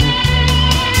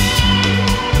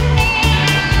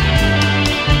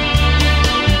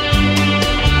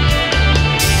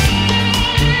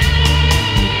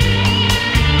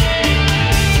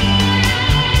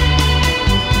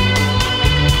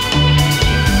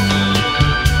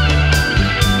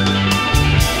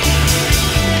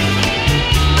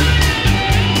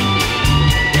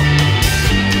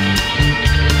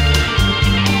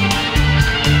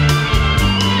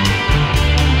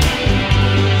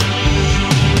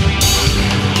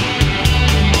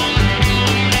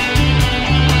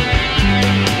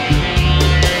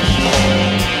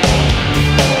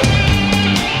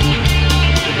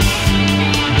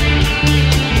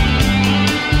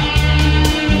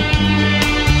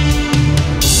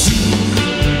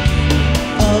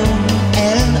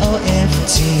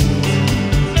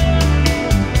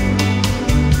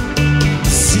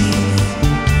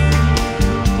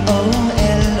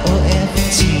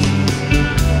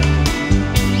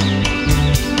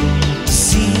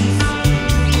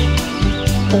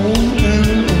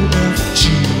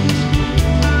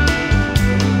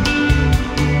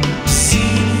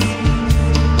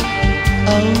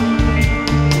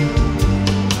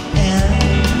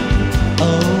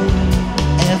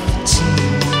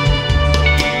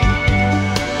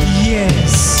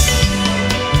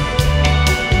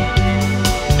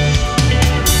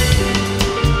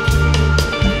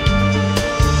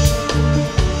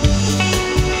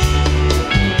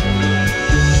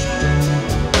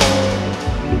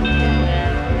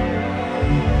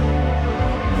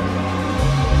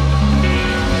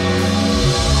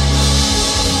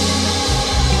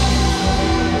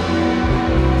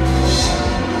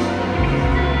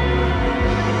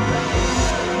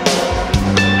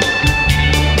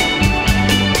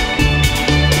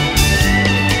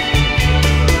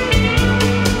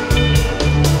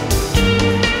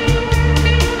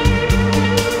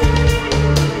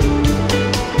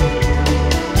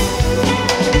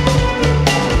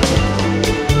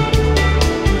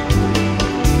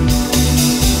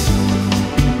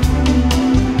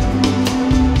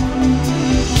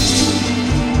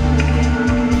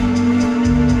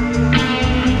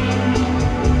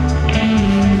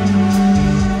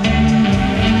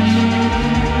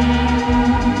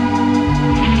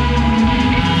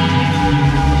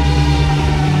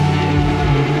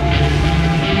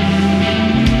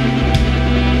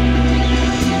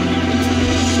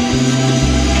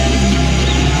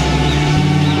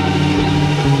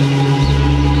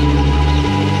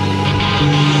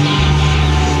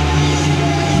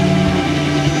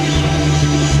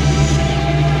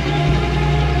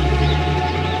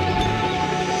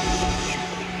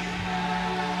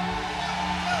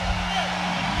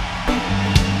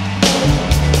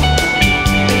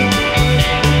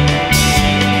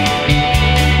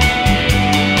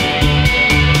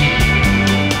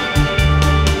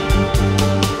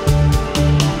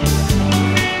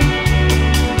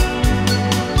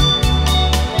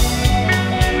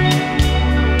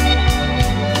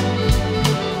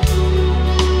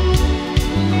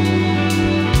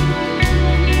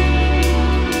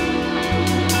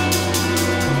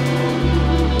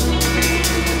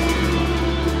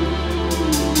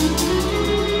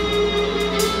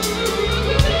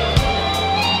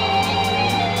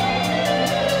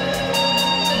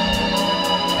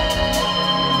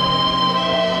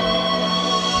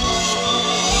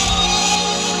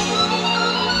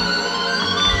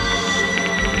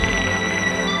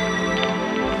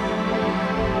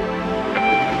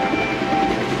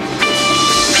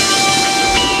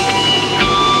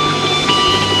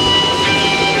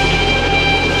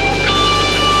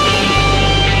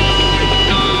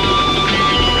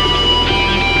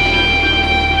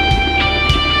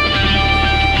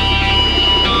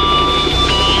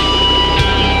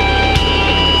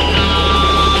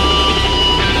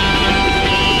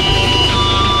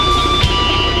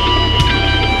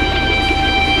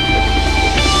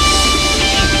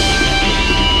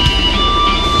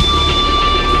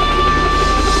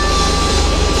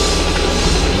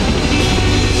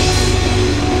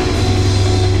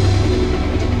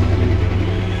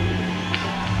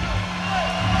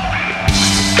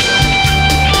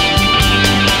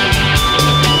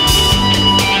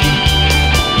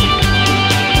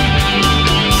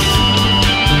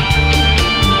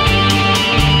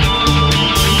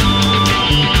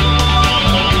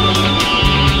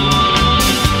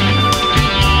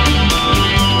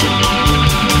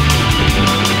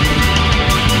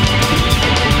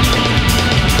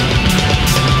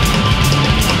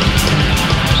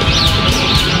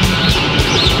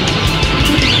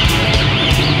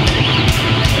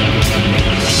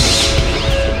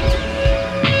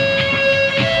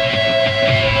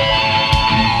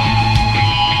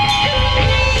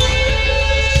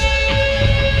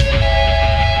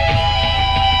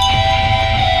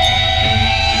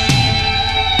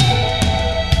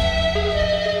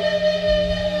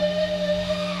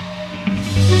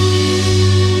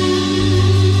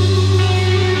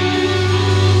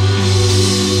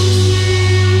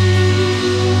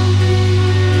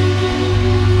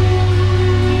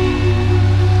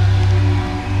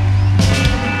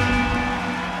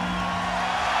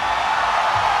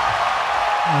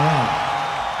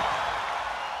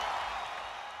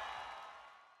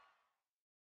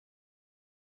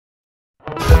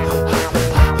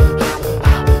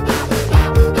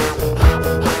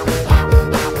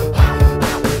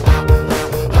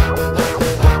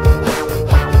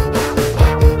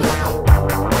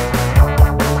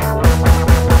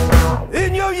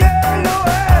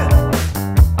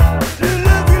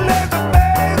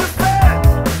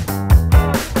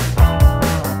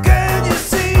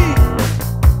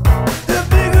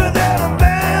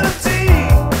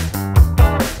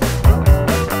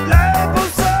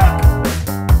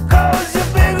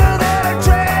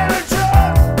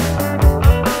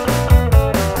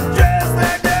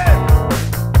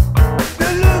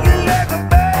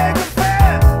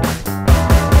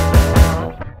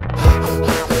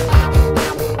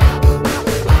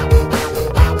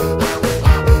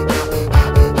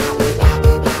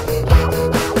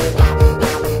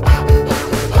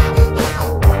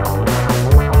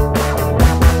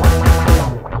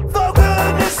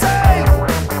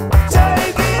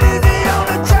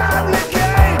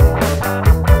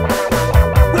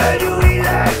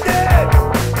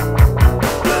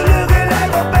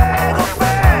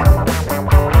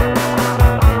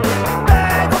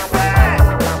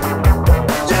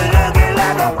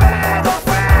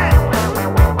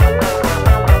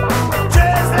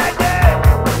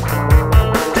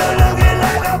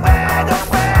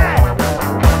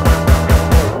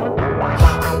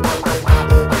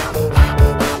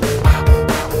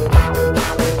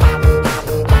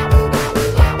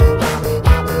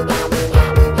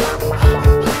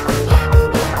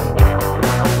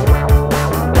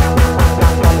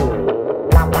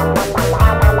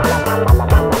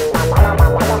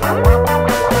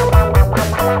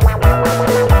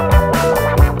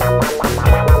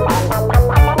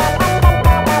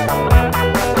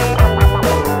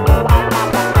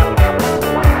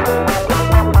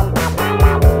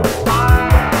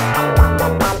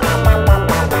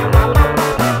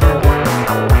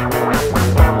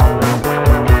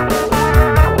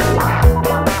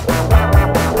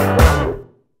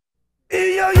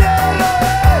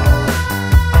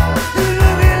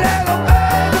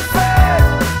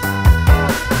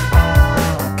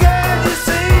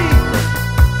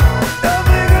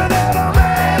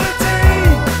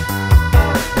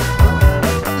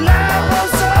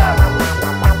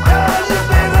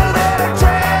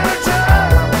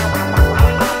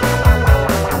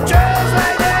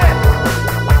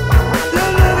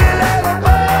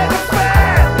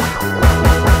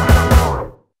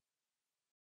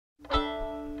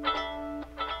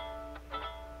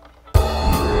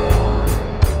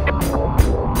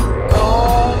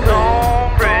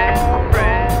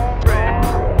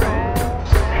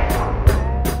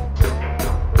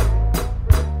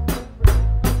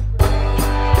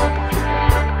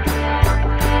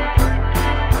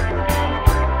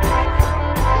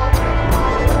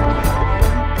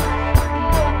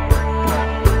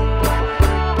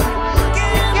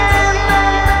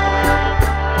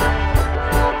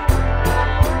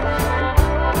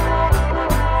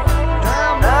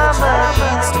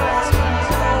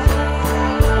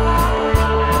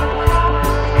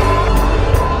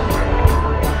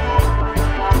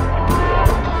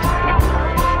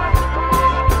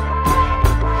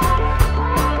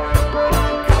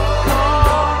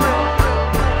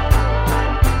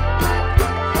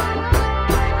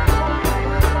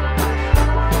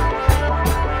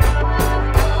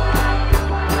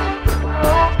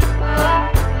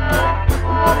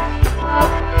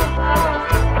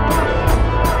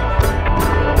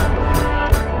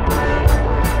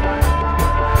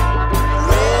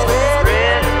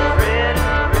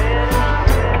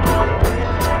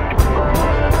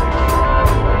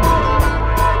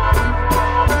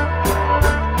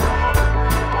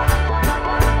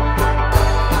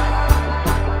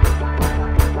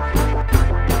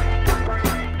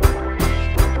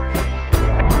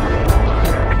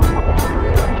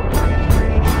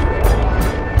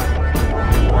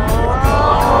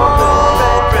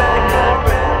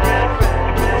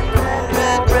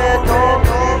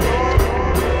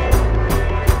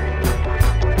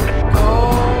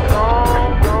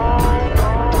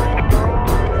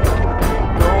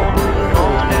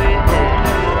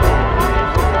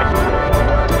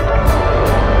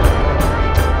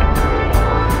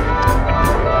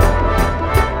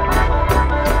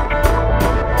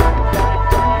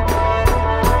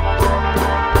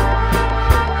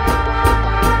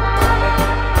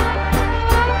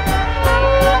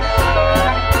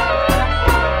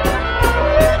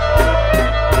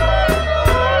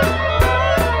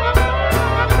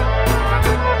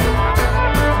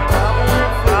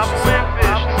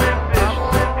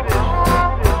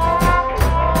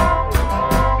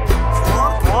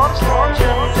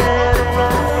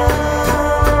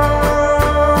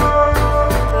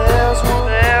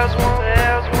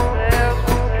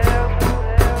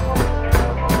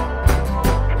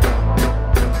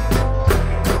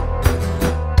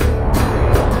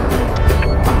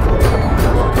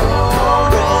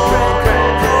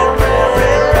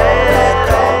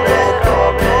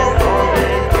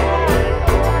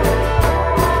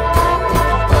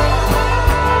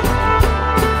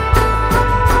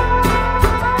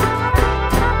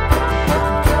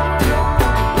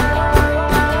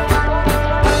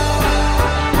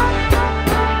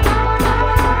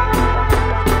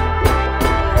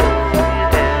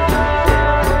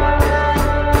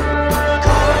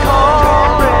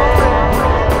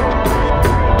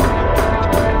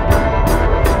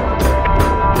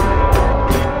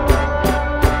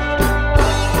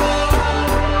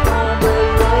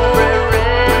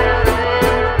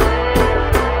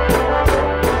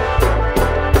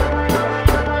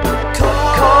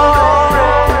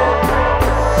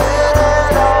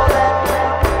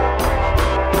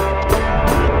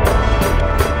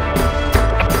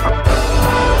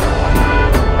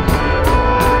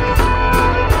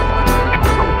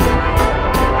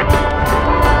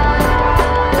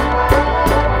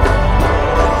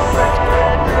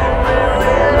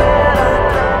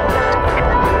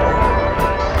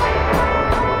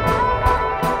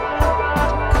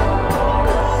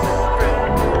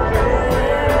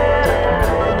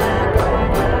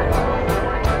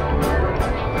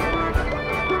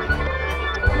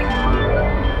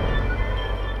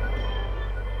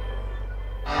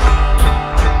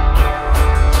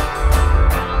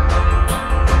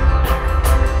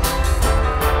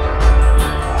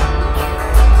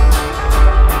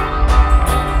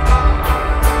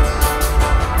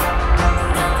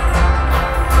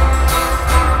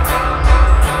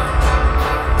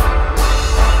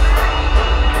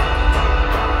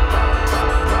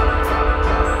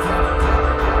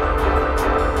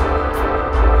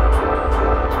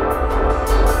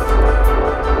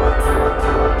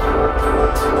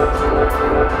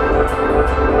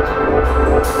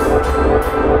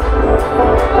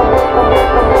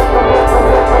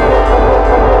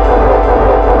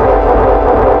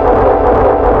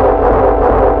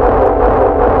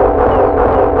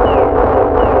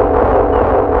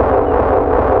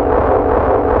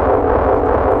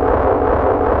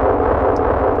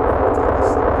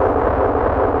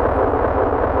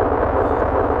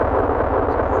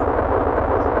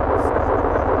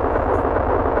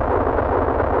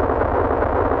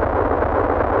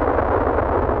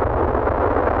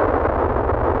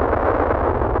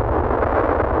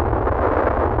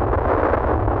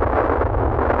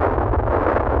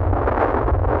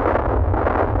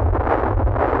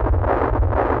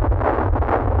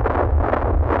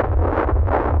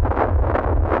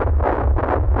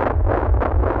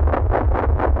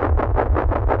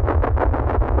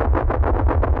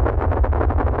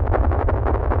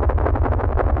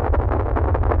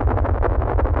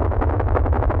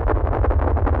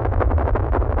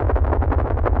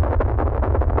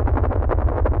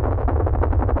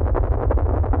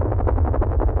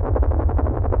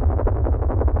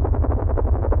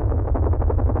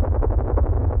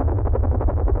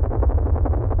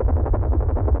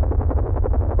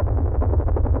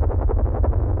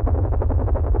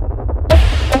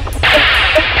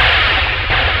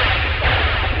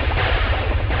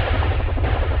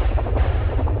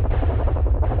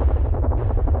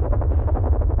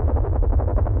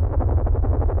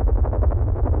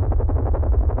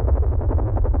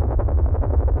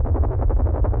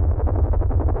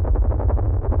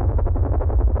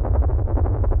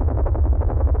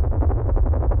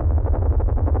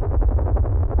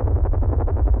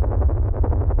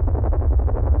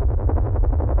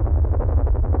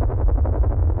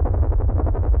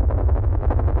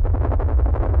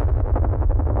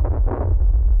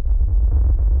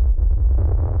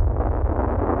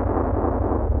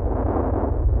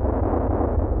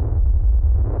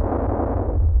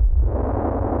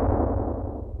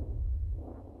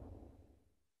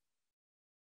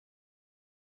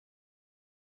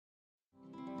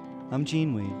 I'm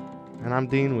Gene Ween. And I'm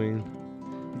Dean Ween.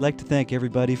 I'd like to thank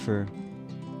everybody for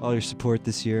all your support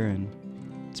this year, and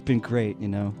it's been great, you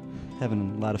know,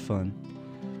 having a lot of fun.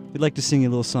 We'd like to sing you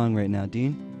a little song right now,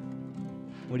 Dean.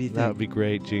 What do you think? That would be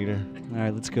great, Gina. All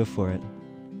right, let's go for it.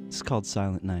 It's called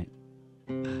Silent Night.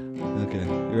 Okay,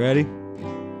 you ready?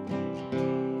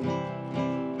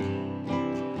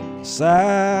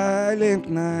 Silent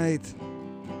night,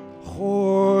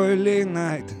 holy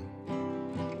night,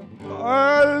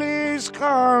 all is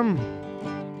calm,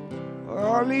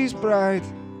 all is bright.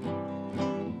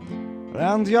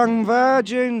 Round young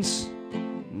virgins,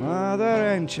 mother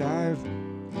and child.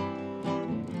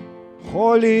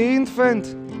 Holy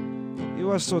infant,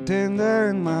 you are so tender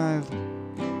and mild.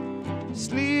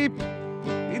 Sleep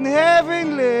in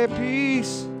heavenly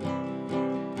peace.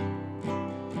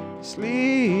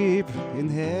 Sleep in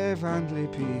heavenly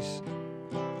peace.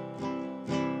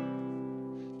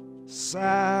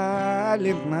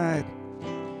 Silent night,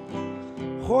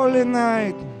 holy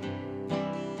night,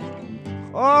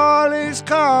 all is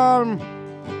calm,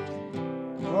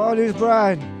 all is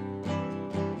bright.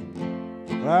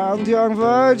 Round young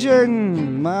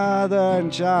virgin, mother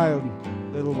and child,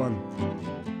 little one.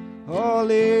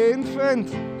 Holy infant,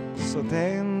 so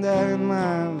tender and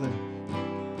mild.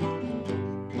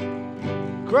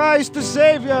 Christ the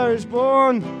Savior is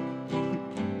born.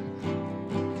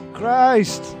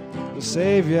 Christ the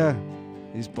Savior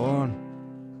is born.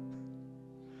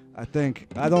 I think.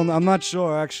 I'm not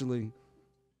sure actually.